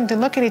 It's important to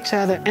look at each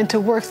other and to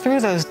work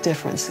through those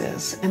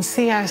differences and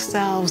see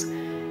ourselves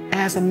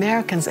as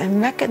Americans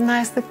and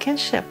recognize the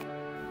kinship.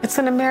 It's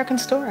an American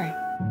story.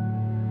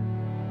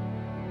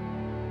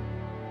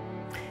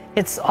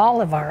 It's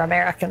all of our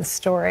American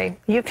story.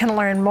 You can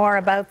learn more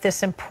about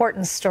this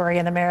important story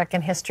in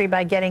American history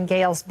by getting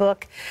Gail's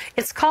book.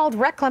 It's called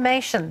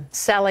Reclamation,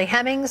 Sally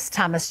Hemings,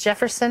 Thomas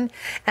Jefferson,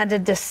 and a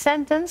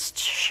descendant's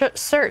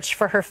search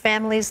for her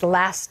family's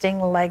lasting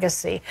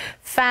legacy.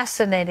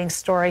 Fascinating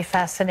story,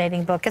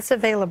 fascinating book. It's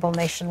available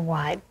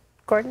nationwide.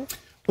 Gordon?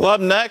 Well,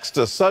 up next,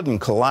 a sudden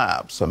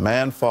collapse. A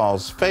man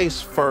falls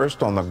face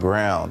first on the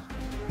ground.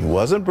 He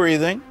wasn't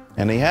breathing,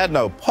 and he had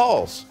no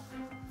pulse.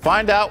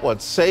 Find out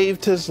what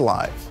saved his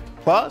life.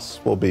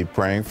 Plus, we'll be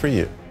praying for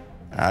you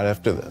right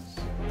after this.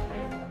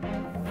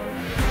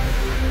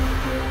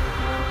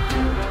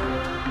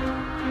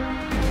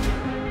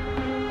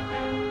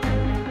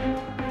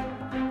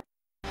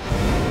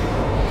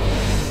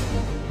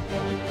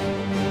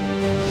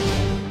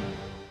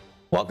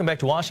 Welcome back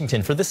to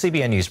Washington for the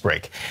CBN News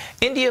Break.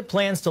 India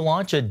plans to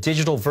launch a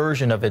digital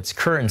version of its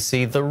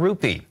currency, the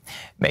rupee.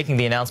 Making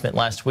the announcement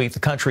last week, the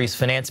country's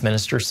finance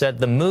minister said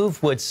the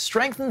move would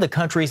strengthen the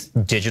country's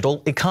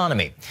digital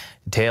economy.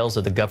 Details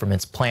of the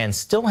government's plan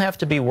still have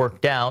to be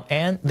worked out,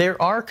 and there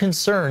are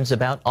concerns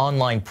about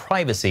online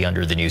privacy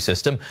under the new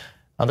system.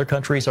 Other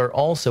countries are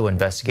also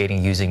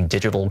investigating using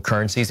digital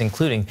currencies,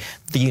 including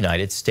the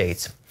United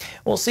States.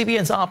 Well,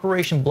 CBN's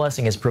Operation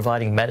Blessing is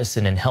providing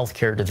medicine and health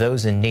care to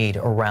those in need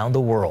around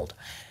the world.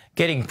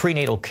 Getting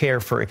prenatal care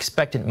for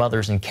expectant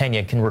mothers in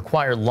Kenya can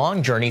require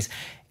long journeys,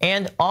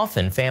 and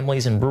often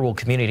families in rural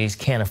communities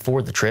can't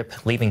afford the trip,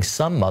 leaving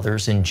some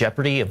mothers in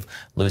jeopardy of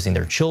losing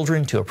their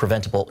children to a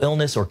preventable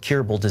illness or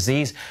curable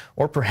disease,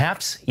 or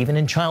perhaps even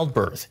in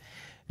childbirth.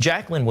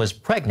 Jacqueline was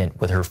pregnant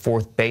with her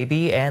 4th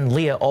baby, and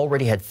Leah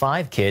already had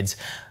 5 kids.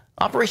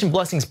 Operation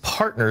Blessing's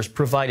partners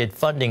provided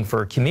funding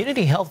for a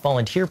community health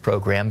volunteer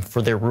program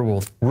for their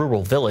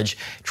rural village,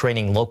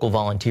 training local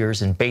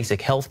volunteers in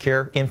basic health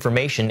care,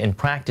 information, and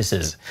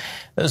practices.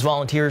 Those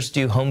volunteers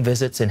do home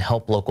visits and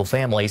help local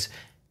families.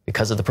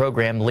 Because of the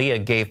program, Leah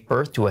gave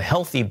birth to a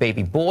healthy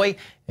baby boy,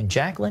 and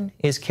Jacqueline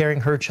is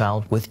carrying her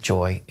child with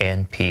joy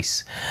and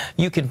peace.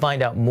 You can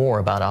find out more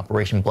about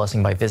Operation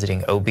Blessing by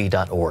visiting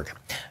ob.org.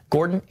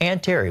 Gordon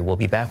and Terry will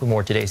be back with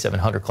more today's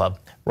 700 Club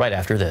right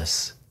after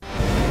this.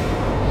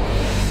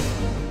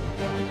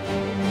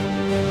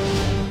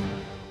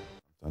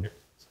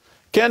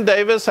 Ken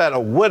Davis had a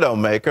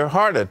widowmaker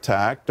heart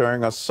attack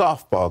during a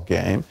softball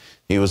game.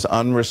 He was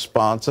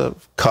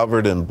unresponsive,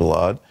 covered in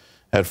blood.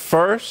 At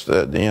first,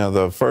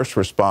 the first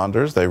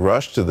responders, they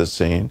rushed to the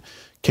scene.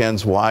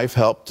 Ken's wife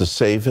helped to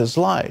save his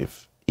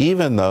life,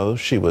 even though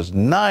she was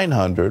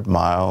 900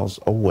 miles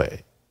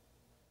away.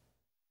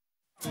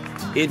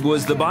 It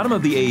was the bottom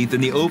of the 8th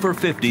in the over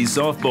 50s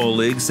Softball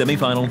League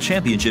semifinal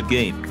championship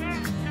game.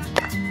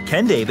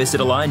 Ken Davis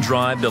hit a line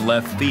drive to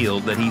left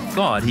field that he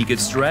thought he could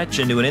stretch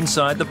into an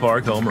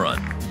inside-the-park home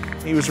run.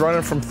 He was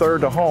running from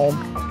third to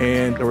home,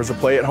 and there was a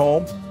play at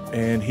home,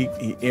 and he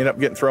ended up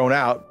getting thrown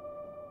out.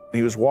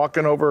 He was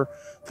walking over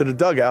to the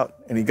dugout,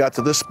 and he got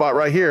to this spot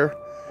right here,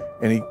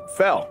 and he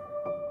fell.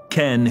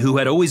 Ken, who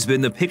had always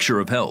been the picture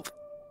of health,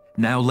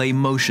 now lay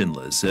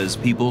motionless as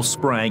people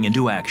sprang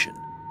into action.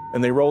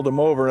 And they rolled him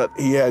over.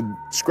 He had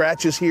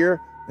scratches here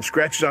and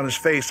scratches on his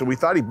face, so we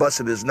thought he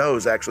busted his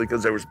nose, actually,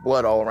 because there was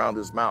blood all around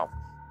his mouth.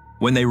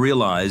 When they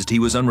realized he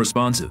was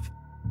unresponsive,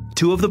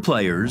 2 of the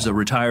players, a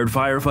retired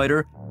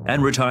firefighter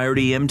and retired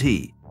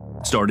EMT,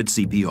 started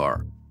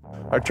CPR.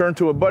 I turned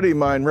to a buddy of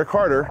mine, Rick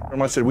Harder,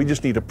 and I said, we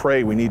just need to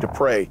pray. We need to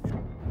pray.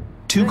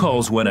 2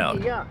 calls went out,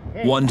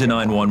 one to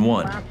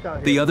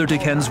 911, the other to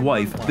Ken's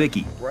wife,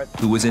 Vicki,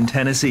 who was in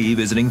Tennessee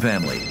visiting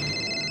family.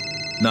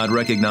 Not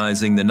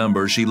recognizing the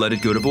number, she let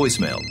it go to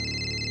voicemail.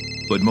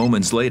 But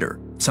moments later,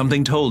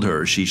 something told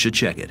her she should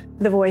check it.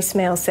 The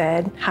voicemail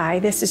said, "Hi,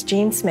 this is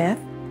Jean Smith.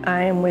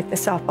 I am with the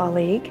Softball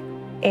League,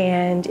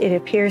 and it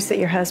appears that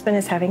your husband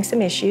is having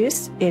some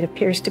issues. It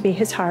appears to be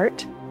his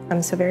heart.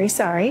 I'm so very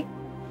sorry.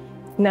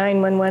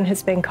 911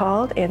 has been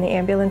called, and the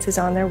ambulance is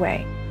on their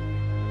way."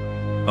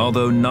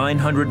 Although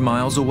 900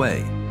 miles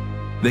away,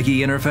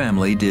 Vicki and her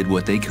family did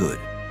what they could.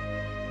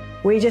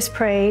 We just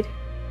prayed,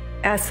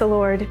 asked the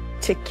Lord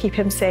to keep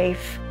him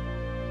safe.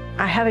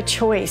 I have a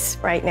choice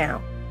right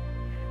now.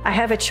 I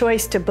have a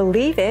choice to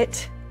believe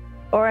it,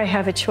 or I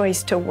have a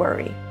choice to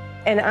worry.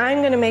 And I'm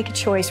going to make a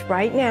choice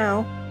right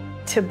now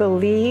to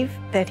believe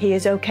that he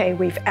is okay.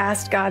 We've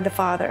asked God the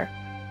Father.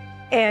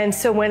 And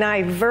so when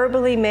I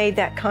verbally made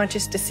that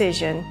conscious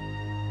decision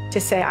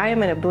to say, I am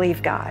going to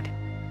believe God,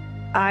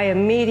 I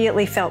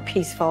immediately felt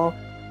peaceful.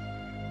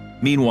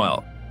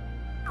 Meanwhile,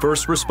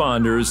 first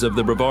responders of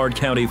the Brevard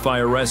County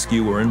Fire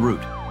Rescue were en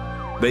route.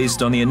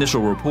 Based on the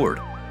initial report,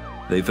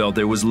 they felt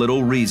there was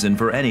little reason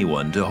for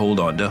anyone to hold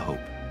on to hope.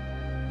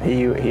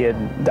 He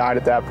had died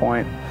at that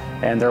point,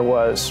 and there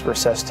was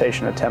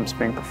resuscitation attempts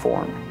being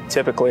performed.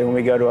 Typically, when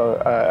we go to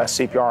a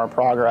CPR in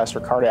progress or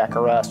cardiac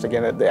arrest,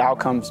 again, the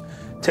outcome's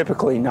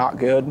typically not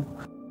good.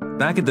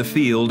 Back at the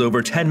field,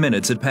 over 10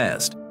 minutes had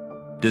passed.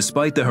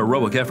 Despite the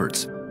heroic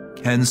efforts,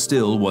 Ken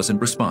still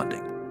wasn't responding.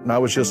 And I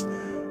was just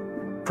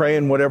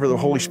praying whatever the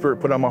Holy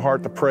Spirit put on my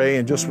heart to pray,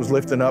 and just was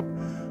lifting up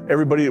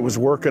everybody that was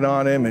working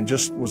on him, and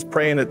just was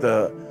praying that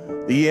the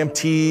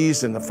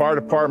EMTs and the fire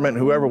department,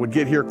 whoever would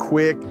get here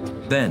quick.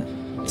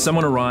 Then,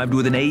 someone arrived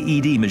with an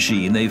AED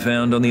machine they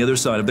found on the other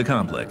side of the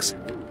complex.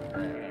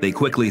 They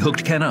quickly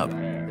hooked Ken up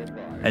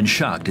and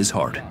shocked his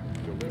heart.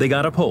 They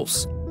got a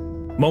pulse.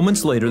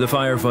 Moments later, the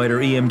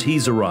firefighter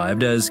EMTs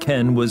arrived as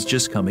Ken was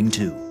just coming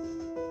to.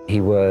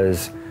 He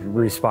was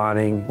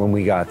responding when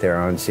we got there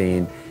on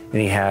scene,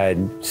 and he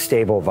had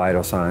stable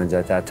vital signs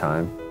at that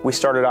time. We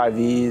started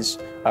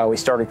IVs, we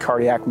started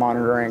cardiac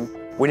monitoring.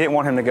 We didn't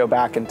want him to go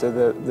back into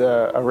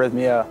the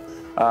arrhythmia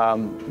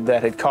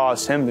that had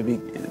caused him to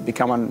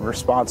become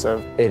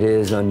unresponsive. It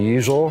is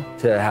unusual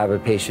to have a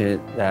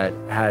patient that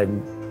had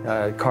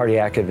a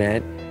cardiac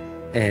event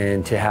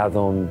and to have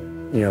them,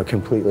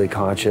 completely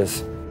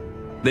conscious.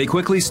 They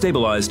quickly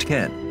stabilized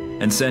Ken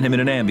and sent him in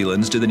an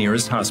ambulance to the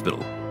nearest hospital.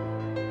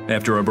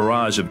 After a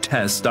barrage of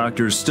tests,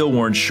 doctors still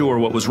weren't sure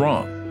what was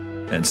wrong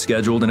and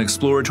scheduled an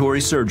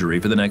exploratory surgery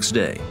for the next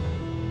day.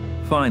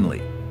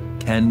 Finally,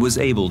 Ken was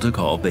able to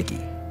call Vicki.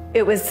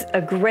 It was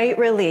a great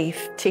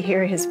relief to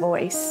hear his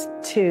voice,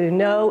 to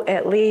know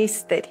at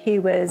least that he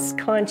was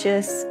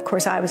conscious. Of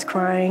course, I was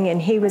crying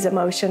and he was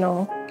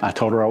emotional. I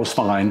told her I was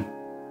fine,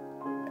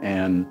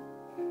 and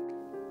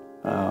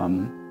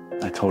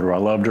I told her I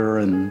loved her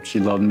and she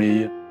loved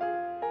me.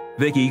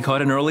 Vicki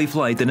caught an early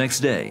flight the next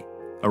day,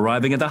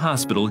 arriving at the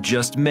hospital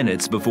just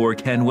minutes before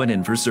Ken went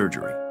in for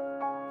surgery.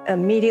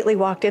 Immediately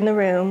walked in the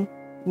room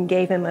and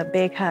gave him a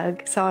big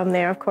hug. Saw him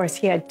there. Of course,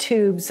 he had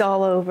tubes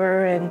all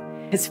over and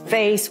his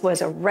face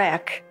was a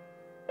wreck.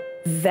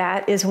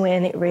 That is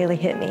when it really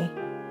hit me.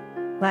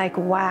 Like,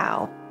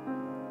 wow,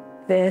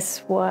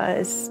 this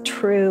was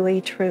truly,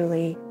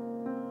 truly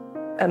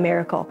a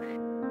miracle.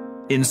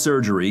 In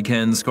surgery,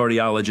 Ken's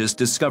cardiologist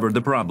discovered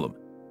the problem,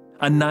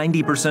 a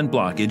 90%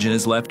 blockage in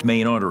his left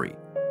main artery,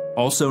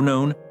 also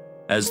known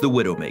as the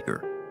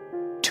widowmaker.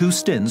 2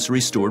 stents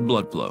restored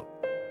blood flow.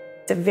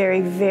 It's a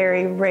very,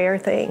 very rare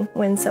thing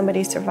when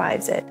somebody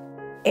survives it.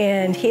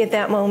 And he at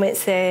that moment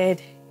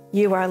said,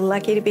 "You are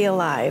lucky to be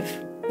alive.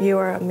 You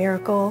are a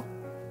miracle."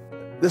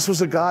 This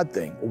was a God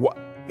thing.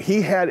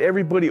 He had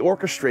everybody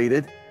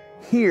orchestrated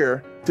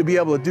here to be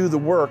able to do the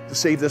work to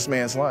save this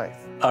man's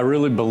life. I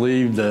really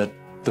believe that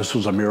this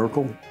was a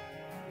miracle.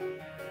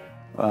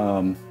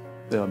 I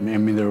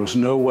mean, there was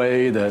no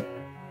way that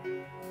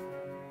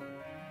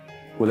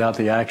without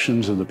the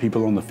actions of the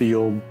people on the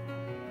field,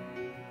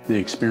 the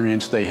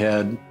experience they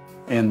had,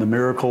 and the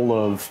miracle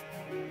of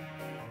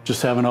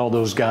just having all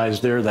those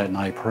guys there that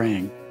night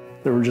praying.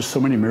 There were just so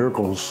many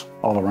miracles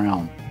all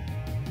around.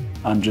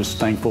 I'm just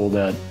thankful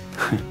that,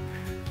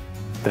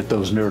 that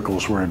those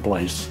miracles were in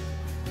place.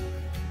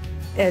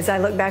 As I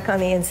look back on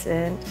the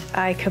incident,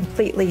 I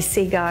completely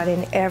see God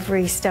in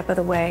every step of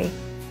the way.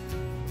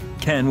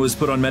 Ken was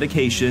put on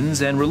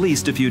medications and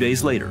released a few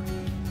days later.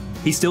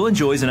 He still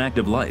enjoys an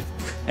active life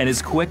and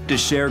is quick to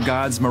share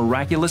God's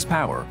miraculous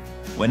power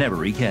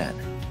whenever he can.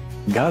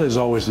 God is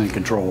always in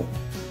control.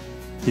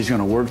 He's going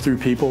to work through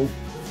people,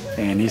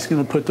 and he's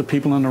going to put the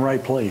people in the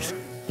right place.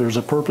 There's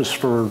a purpose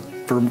for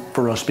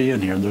us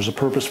being here. There's a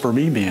purpose for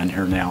me being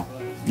here now.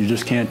 You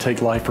just can't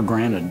take life for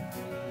granted.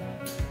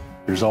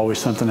 There's always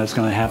something that's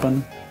going to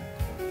happen,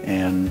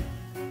 and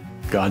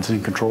God's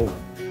in control.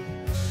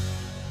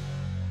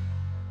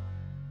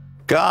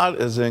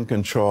 God is in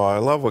control. I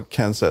love what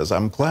Ken says.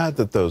 I'm glad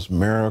that those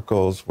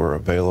miracles were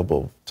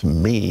available to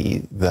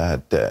me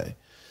that day.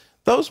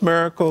 Those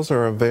miracles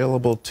are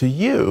available to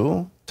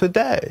you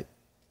today.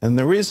 And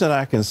the reason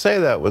I can say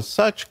that with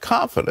such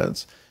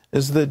confidence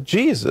is that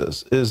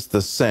Jesus is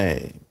the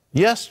same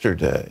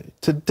yesterday,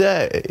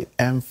 today,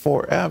 and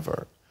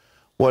forever.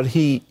 What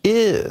he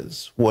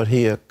is, what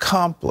he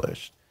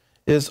accomplished,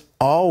 is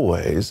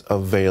always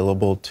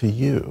available to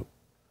you.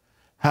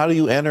 How do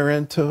you enter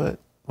into it?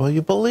 Well,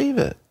 you believe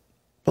it.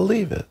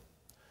 Believe it.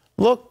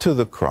 Look to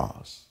the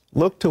cross.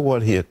 Look to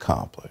what he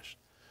accomplished.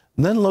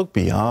 And then look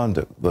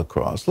beyond the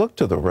cross. Look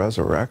to the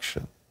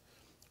resurrection.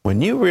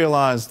 When you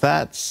realize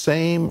that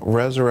same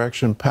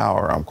resurrection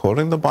power, I'm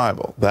quoting the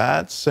Bible,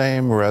 that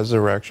same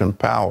resurrection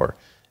power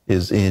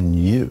is in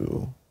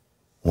you,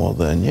 well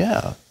then,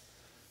 yeah,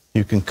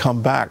 you can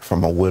come back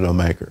from a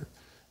widowmaker.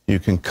 You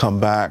can come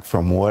back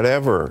from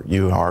whatever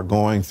you are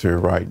going through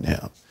right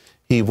now.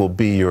 He will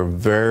be your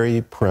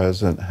very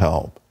present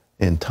help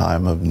in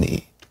time of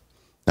need.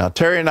 Now,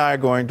 Terry and I are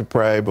going to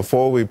pray.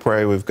 Before we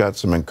pray, we've got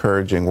some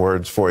encouraging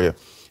words for you.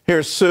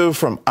 Here's Sue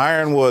from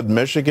Ironwood,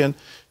 Michigan.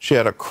 She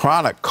had a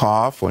chronic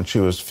cough when she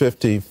was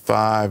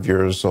 55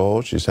 years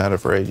old. She's had it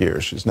for 8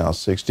 years. She's now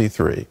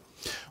 63.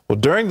 Well,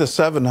 during the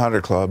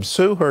 700 Club,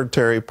 Sue heard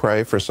Terry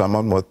pray for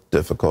someone with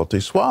difficulty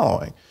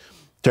swallowing.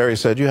 Terry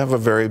said, "You have a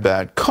very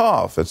bad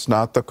cough. It's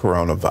not the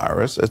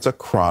coronavirus. It's a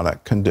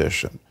chronic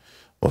condition."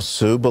 Well,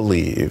 Sue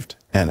believed,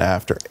 and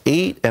after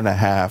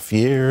 8.5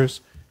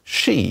 years,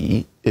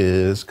 she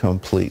is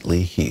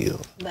completely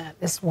healed. That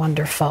is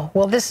wonderful.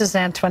 Well, this is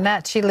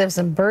Antoinette. She lives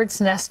in Bird's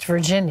Nest,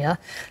 Virginia.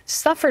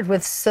 Suffered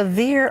with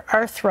severe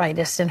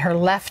arthritis in her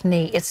left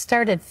knee. It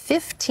started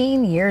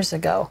 15 years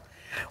ago.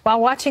 While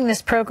watching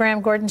this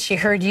program, Gordon, she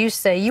heard you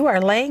say you are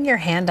laying your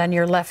hand on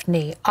your left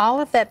knee. All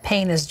of that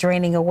pain is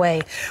draining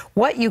away.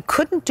 What you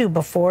couldn't do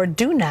before,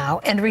 do now,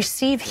 and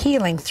receive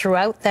healing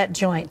throughout that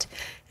joint.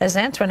 As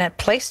Antoinette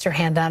placed her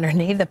hand on her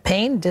knee, the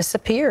pain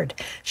disappeared.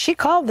 She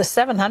called the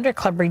 700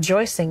 Club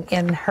rejoicing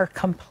in her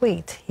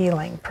complete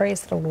healing.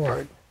 Praise the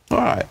Lord. All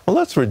right, well,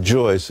 let's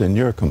rejoice in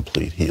your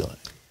complete healing.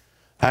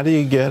 How do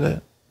you get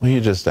it? Well,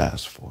 you just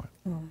ask for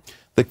it.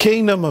 The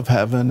kingdom of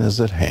heaven is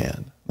at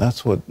hand.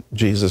 That's what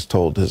Jesus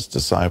told his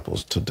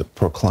disciples to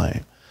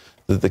proclaim,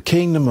 that the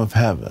kingdom of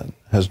heaven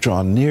has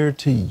drawn near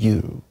to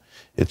you.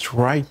 It's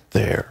right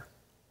there.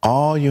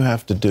 All you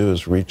have to do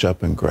is reach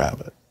up and grab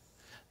it.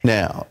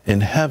 Now,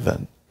 in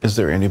heaven, is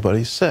there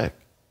anybody sick?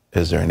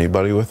 Is there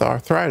anybody with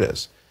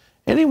arthritis?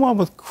 Anyone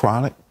with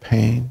chronic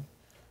pain?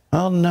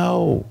 Oh,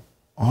 no.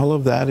 All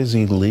of that is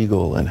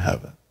illegal in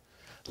heaven.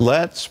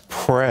 Let's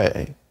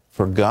pray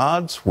for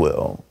God's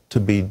will to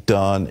be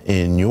done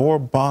in your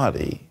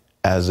body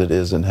as it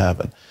is in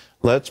heaven.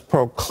 Let's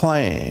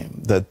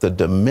proclaim that the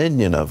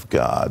dominion of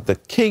God, the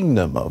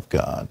kingdom of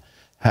God,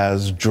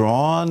 has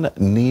drawn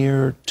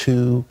near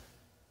to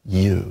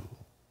you.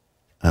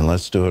 And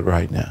let's do it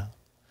right now.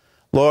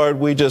 Lord,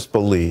 we just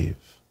believe.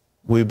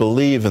 We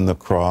believe in the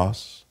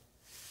cross.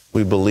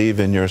 We believe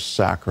in your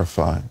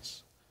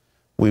sacrifice.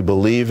 We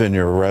believe in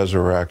your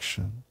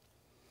resurrection.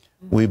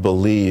 We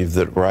believe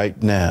that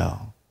right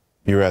now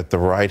you're at the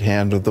right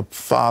hand of the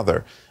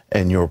Father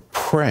and you're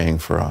praying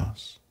for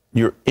us.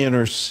 You're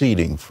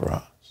interceding for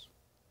us.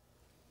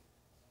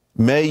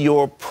 May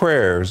your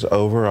prayers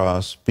over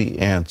us be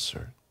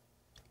answered.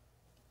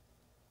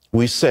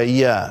 We say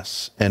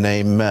yes and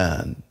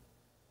amen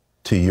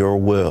to your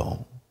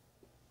will.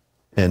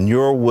 And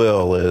your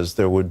will is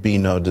there would be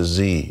no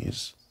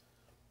disease,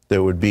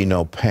 there would be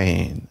no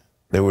pain,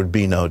 there would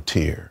be no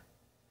tear.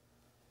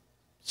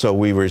 So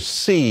we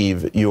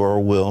receive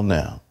your will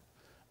now.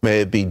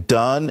 May it be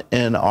done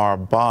in our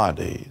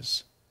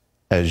bodies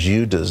as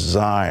you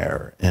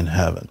desire in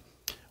heaven.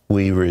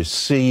 We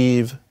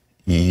receive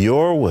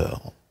your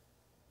will.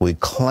 We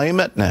claim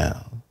it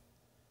now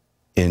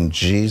in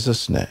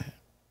Jesus' name.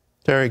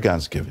 Terry,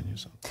 God's given you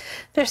something.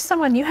 There's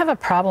someone, you have a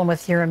problem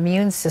with your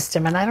immune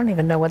system, and I don't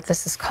even know what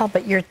this is called,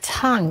 but your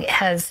tongue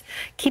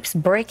keeps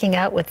breaking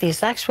out with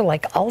these actual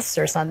like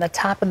ulcers on the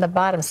top and the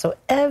bottom. So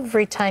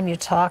every time you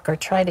talk or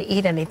try to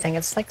eat anything,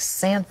 it's like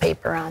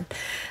sandpaper on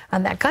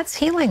that. God's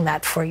healing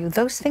that for you.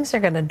 Those things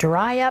are going to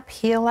dry up,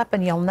 heal up,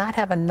 and you'll not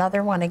have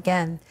another one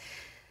again.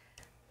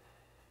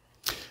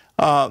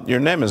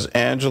 Your name is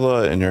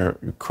Angela, and you're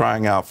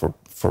crying out for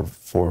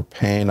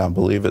pain. I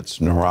believe it's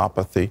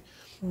neuropathy.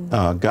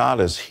 God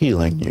is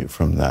healing you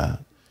from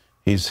that.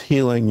 He's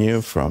healing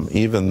you from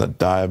even the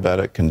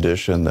diabetic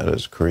condition that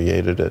has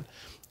created it.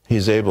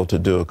 He's able to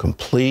do a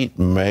complete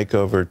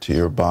makeover to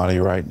your body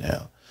right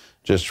now.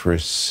 Just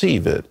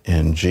receive it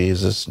in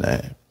Jesus'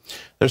 name.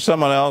 There's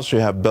someone else, you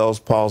have Bell's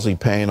palsy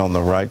pain on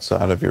the right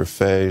side of your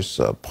face,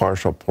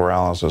 partial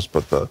paralysis,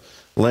 but the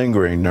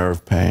lingering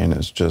nerve pain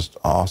is just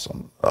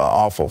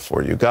awful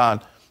for you.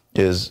 God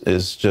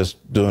is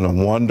just doing a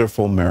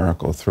wonderful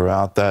miracle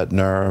throughout that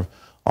nerve.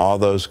 All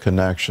those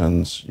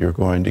connections, you're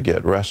going to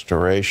get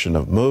restoration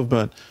of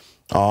movement.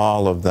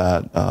 All of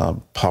that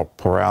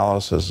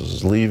paralysis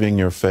is leaving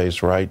your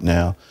face right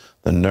now.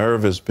 The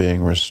nerve is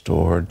being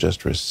restored.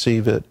 Just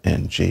receive it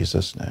in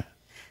Jesus' name.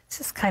 This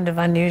is kind of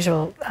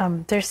unusual.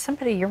 There's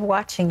somebody you're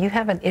watching, you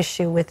have an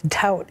issue with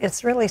doubt.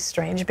 It's really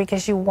strange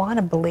because you want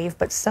to believe,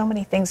 but so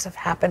many things have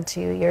happened to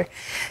you. You're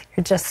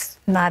just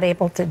not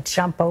able to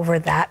jump over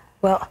that.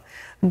 Well,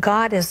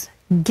 God is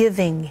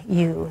giving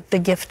you the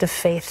gift of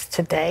faith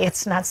today.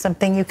 It's not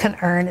something you can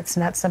earn. It's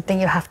not something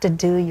you have to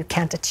do. You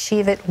can't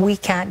achieve it. We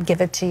can't give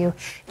it to you.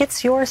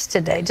 It's yours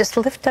today. Just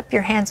lift up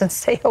your hands and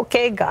say,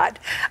 okay, God,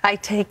 I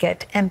take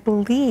it, and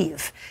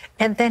believe,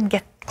 and then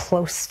get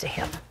close to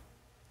him.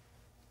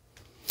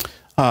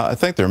 I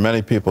think there are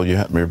many people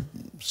you're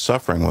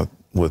suffering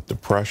with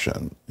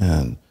depression,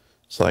 and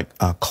it's like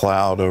a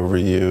cloud over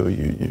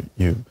you.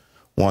 You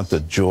want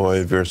the joy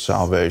of your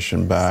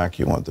salvation back.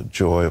 You want the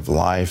joy of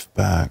life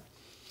back.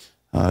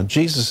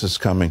 Jesus is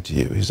coming to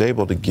you. He's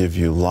able to give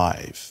you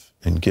life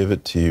and give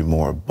it to you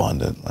more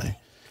abundantly.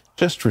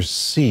 Just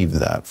receive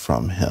that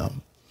from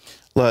him.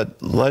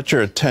 Let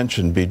your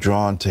attention be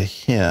drawn to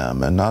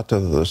him and not to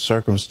the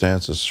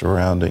circumstances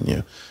surrounding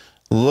you.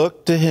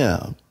 Look to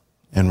him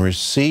and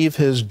receive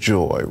his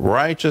joy,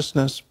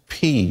 righteousness,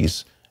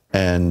 peace,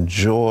 and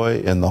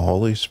joy in the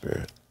Holy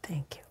Spirit.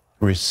 Thank you.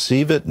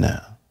 Receive it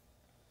now.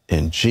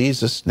 In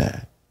Jesus'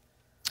 name,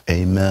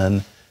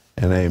 amen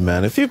and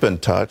amen. If you've been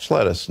touched,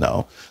 let us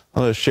know.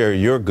 Let us share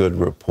your good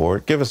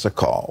report. Give us a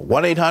call,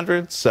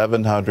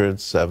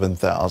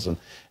 1-800-700-7000.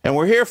 And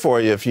we're here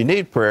for you. If you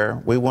need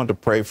prayer, we want to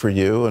pray for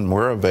you, and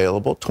we're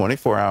available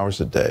 24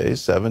 hours a day,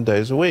 7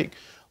 days a week.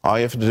 All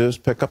you have to do is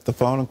pick up the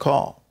phone and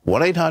call,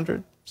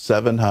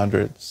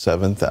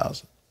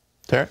 1-800-700-7000.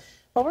 Terry?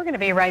 Well, we're going to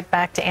be right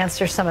back to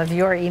answer some of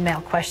your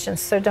email questions,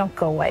 so don't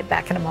go away.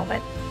 Back in a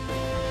moment.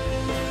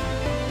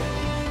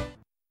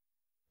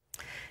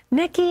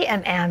 Nikki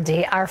and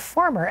Andy are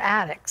former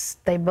addicts.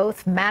 They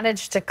both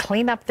managed to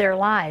clean up their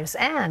lives,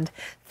 and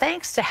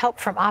thanks to help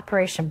from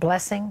Operation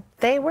Blessing,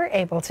 they were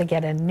able to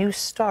get a new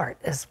start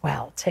as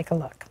well. Take a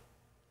look.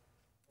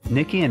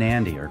 Nikki and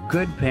Andy are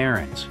good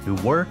parents who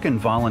work and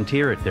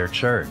volunteer at their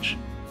church,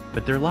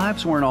 but their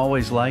lives weren't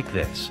always like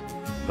this.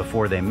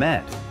 Before they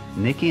met,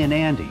 Nikki and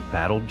Andy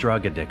battled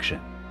drug addiction.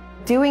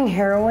 Doing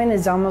heroin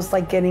is almost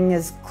like getting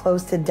as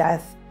close to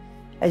death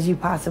as you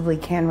possibly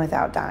can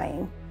without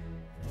dying.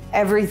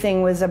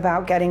 Everything was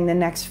about getting the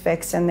next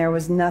fix, and there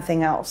was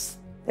nothing else.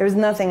 There was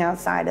nothing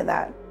outside of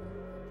that.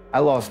 I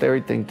lost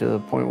everything to the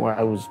point where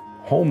I was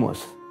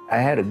homeless. I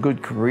had a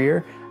good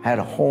career, I had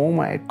a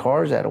home, I had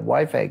cars, I had a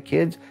wife, I had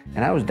kids,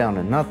 and I was down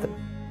to nothing.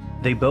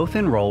 They both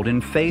enrolled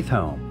in Faith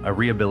Home, a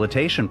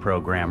rehabilitation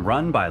program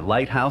run by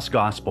Lighthouse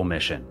Gospel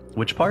Mission,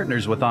 which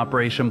partners with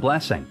Operation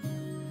Blessing.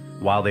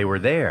 While they were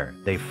there,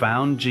 they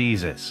found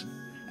Jesus.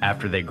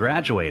 After they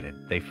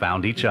graduated, they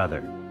found each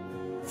other.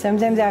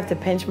 Sometimes I have to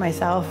pinch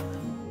myself.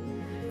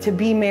 To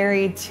be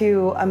married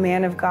to a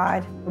man of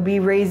God, be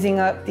raising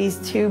up these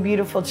two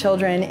beautiful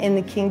children in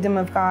the kingdom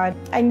of God,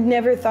 I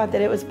never thought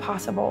that it was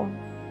possible.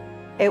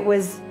 It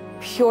was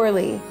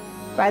purely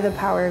by the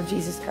power of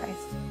Jesus Christ.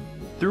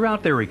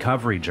 Throughout their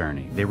recovery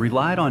journey, they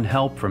relied on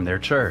help from their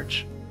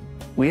church.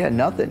 We had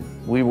nothing.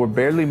 We were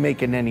barely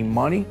making any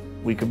money.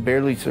 We could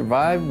barely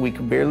survive. We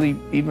could barely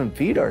even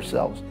feed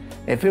ourselves.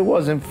 If it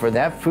wasn't for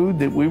that food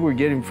that we were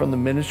getting from the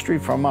ministry,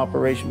 from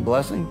Operation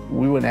Blessing,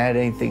 we wouldn't have had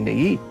anything to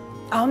eat.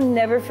 I'll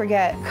never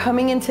forget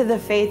coming into the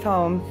faith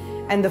home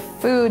and the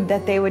food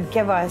that they would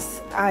give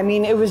us. I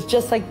mean, it was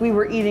just like we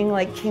were eating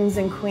like kings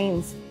and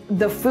queens.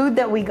 The food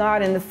that we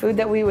got and the food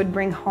that we would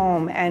bring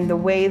home and the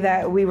way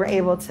that we were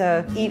able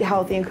to eat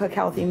healthy and cook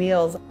healthy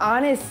meals.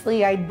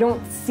 Honestly, I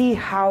don't see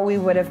how we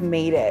would have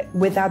made it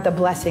without the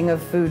blessing of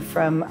food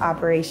from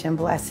Operation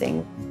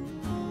Blessing.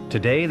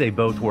 Today, they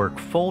both work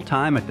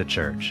full-time at the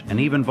church and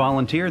even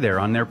volunteer there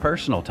on their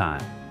personal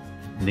time.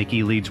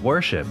 Nikki leads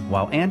worship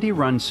while Andy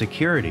runs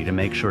security to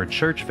make sure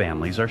church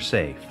families are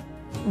safe.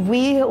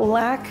 We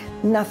lack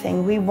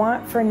nothing. We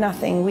want for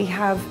nothing. We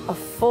have a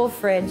full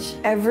fridge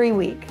every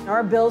week.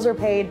 Our bills are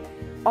paid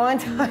on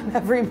time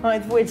every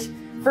month, which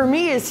for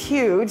me is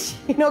huge,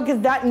 because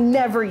that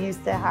never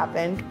used to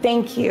happen.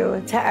 Thank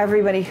you to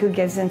everybody who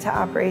gives into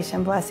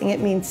Operation Blessing. It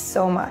means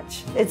so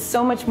much. It's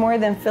so much more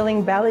than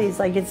filling bellies,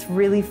 like it's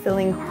really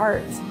filling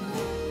hearts.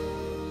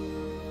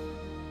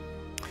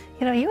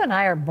 You and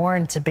I are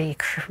born to be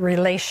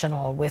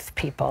relational with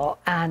people,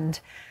 and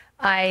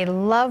I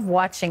love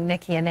watching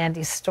Nikki and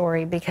Andy's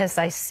story because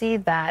I see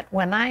that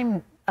when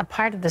I'm a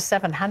part of the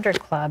 700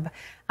 Club,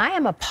 I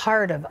am a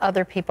part of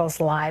other people's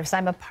lives.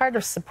 I'm a part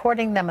of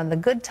supporting them in the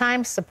good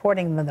times,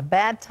 supporting them in the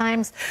bad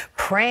times,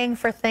 praying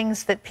for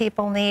things that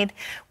people need.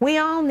 We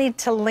all need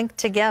to link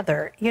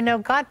together.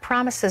 God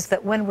promises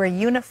that when we're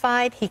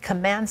unified, He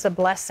commands a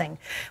blessing.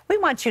 We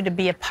want you to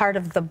be a part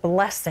of the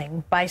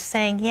blessing by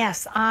saying,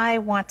 yes, I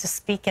want to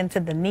speak into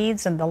the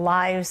needs and the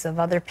lives of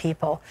other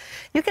people.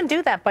 You can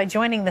do that by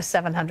joining the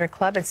 700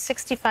 Club. It's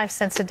 65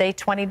 cents a day,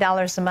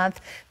 $20 a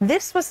month.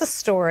 This was the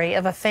story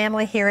of a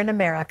family here in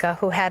America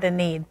who had a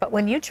need. But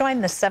when you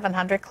join the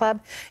 700 Club,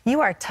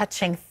 you are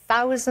touching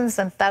thousands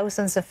and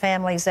thousands of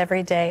families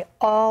every day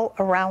all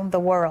around the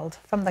world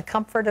from the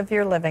comfort of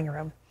your living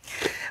room.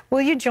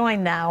 Will you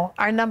join now?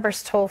 Our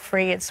number's toll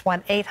free. It's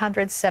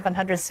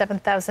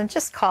 1-800-700-7000.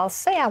 Just call.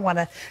 Say, I want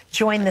to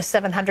join the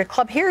 700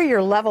 Club. Here are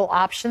your level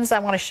options. I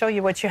want to show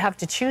you what you have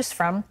to choose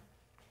from.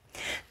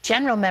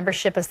 General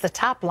membership is the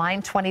top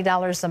line,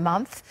 $20 a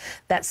month.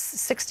 That's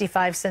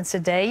 65 cents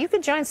a day. You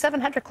could join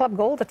 700 Club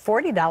Gold at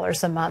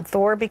 $40 a month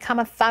or become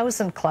a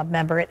 1,000 Club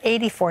member at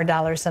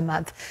 $84 a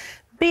month.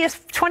 Be a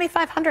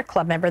 2,500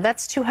 Club member.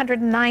 That's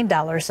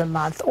 $209 a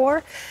month.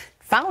 Or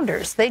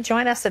Founders, they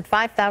join us at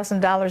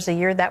 $5,000 a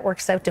year. That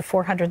works out to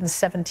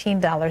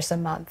 $417 a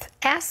month.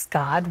 Ask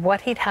God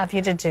what He'd have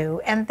you to do,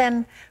 and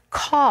then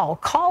call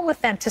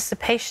with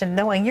anticipation,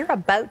 knowing you're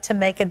about to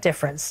make a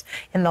difference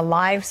in the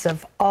lives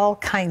of all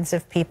kinds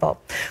of people.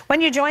 When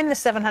you join the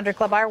 700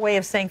 Club, our way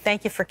of saying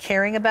thank you for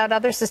caring about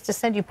others is to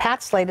send you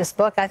Pat's latest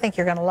book. I think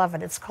you're going to love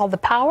it. It's called The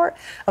Power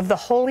of the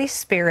Holy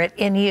Spirit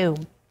in You.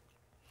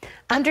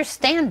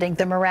 Understanding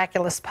the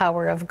miraculous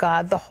power of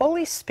God, the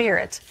Holy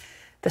Spirit,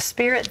 the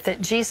Spirit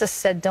that Jesus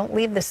said, don't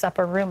leave this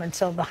upper room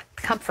until the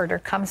Comforter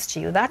comes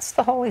to you. That's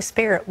the Holy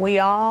Spirit. We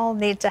all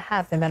need to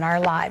have Him in our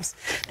lives.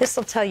 This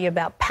will tell you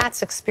about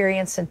Pat's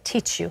experience and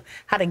teach you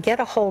how to get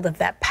a hold of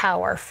that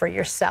power for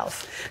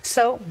yourself.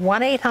 So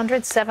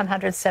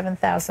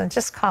 1-800-700-7000.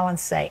 Just call and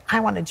say, I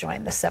want to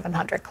join the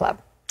 700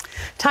 Club.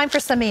 Time for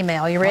some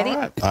email. You ready? All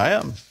right. I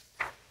am.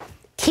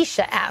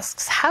 Keisha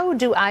asks, how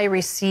do I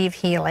receive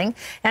healing,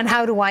 and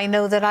how do I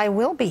know that I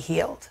will be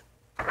healed?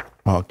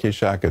 Well,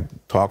 Keisha, I could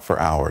talk for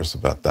hours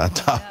about that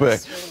topic.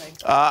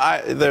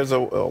 There's a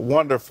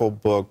wonderful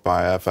book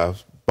by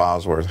F.F.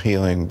 Bosworth,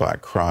 Healing by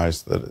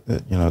Christ, that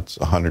it's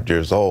 100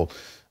 years old.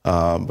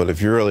 But if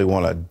you really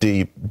want a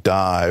deep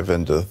dive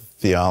into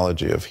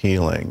theology of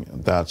healing,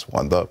 that's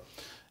one.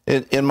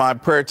 In my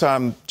prayer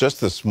time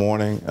just this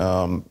morning,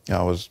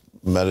 I was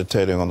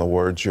meditating on the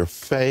words, your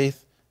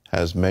faith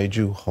has made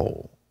you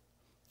whole.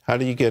 How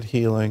do you get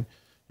healing?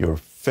 Your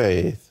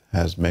faith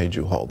has made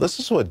you whole. This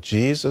is what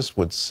Jesus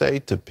would say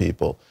to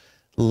people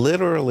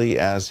literally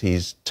as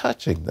He's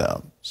touching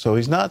them. So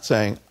He's not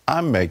saying,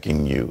 I'm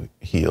making you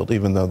healed,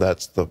 even though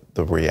that's the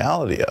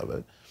reality of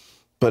it.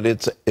 But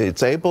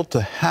it's able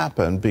to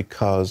happen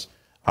because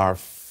our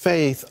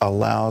faith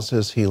allows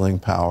His healing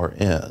power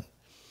in.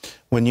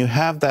 When you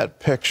have that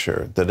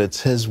picture that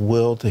it's His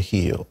will to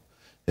heal,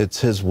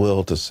 it's His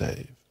will to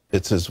save,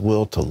 it's His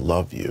will to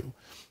love you.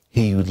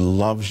 He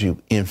loves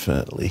you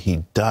infinitely.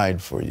 He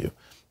died for you.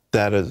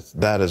 That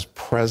is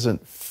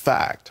present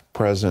fact,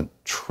 present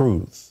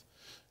truth.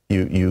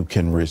 You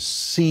can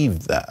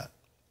receive that.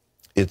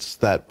 It's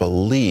that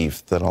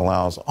belief that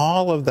allows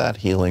all of that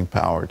healing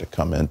power to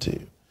come into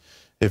you.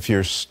 If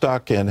you're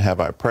stuck in, have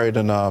I prayed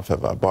enough?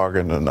 Have I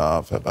bargained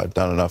enough? Have I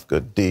done enough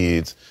good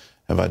deeds?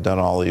 Have I done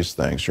all these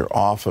things? You're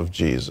off of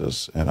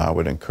Jesus, and I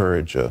would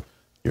encourage you,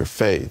 your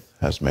faith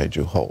has made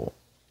you whole.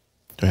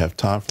 Do we have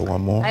time for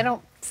one more? I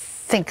don't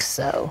think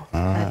so.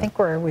 Right. I think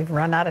we've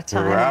run out of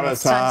time. We're out of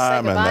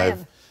time,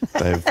 and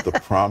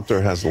the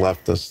prompter has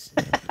left us,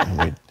 and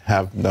we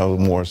have no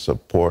more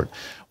support.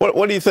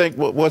 What do you think?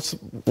 What's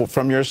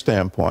from your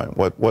standpoint?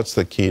 What's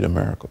the key to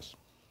miracles?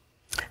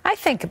 I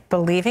think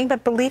believing,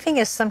 but believing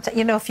is sometimes,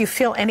 you know, if you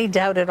feel any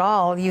doubt at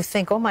all, you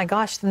think, oh my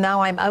gosh,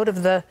 now I'm out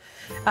of the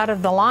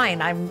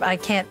line. I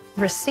can't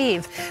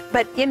receive.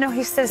 But you know,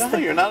 he says no,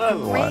 you're not out of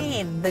the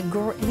line.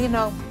 You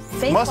know,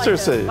 faith mustard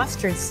like seed.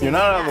 Mustard seed. You're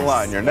not out of the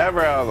line. You're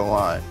never out of the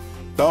line.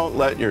 Don't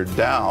let your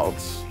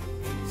doubts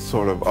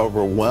sort of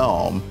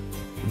overwhelm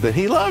that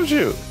he loves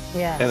you.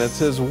 Yes. And it's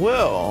his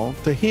will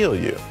to heal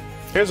you.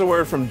 Here's a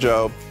word from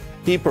Job.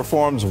 He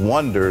performs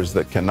wonders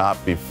that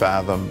cannot be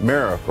fathomed,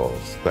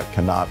 miracles that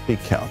cannot be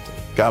counted.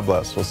 God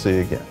bless. We'll see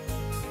you again.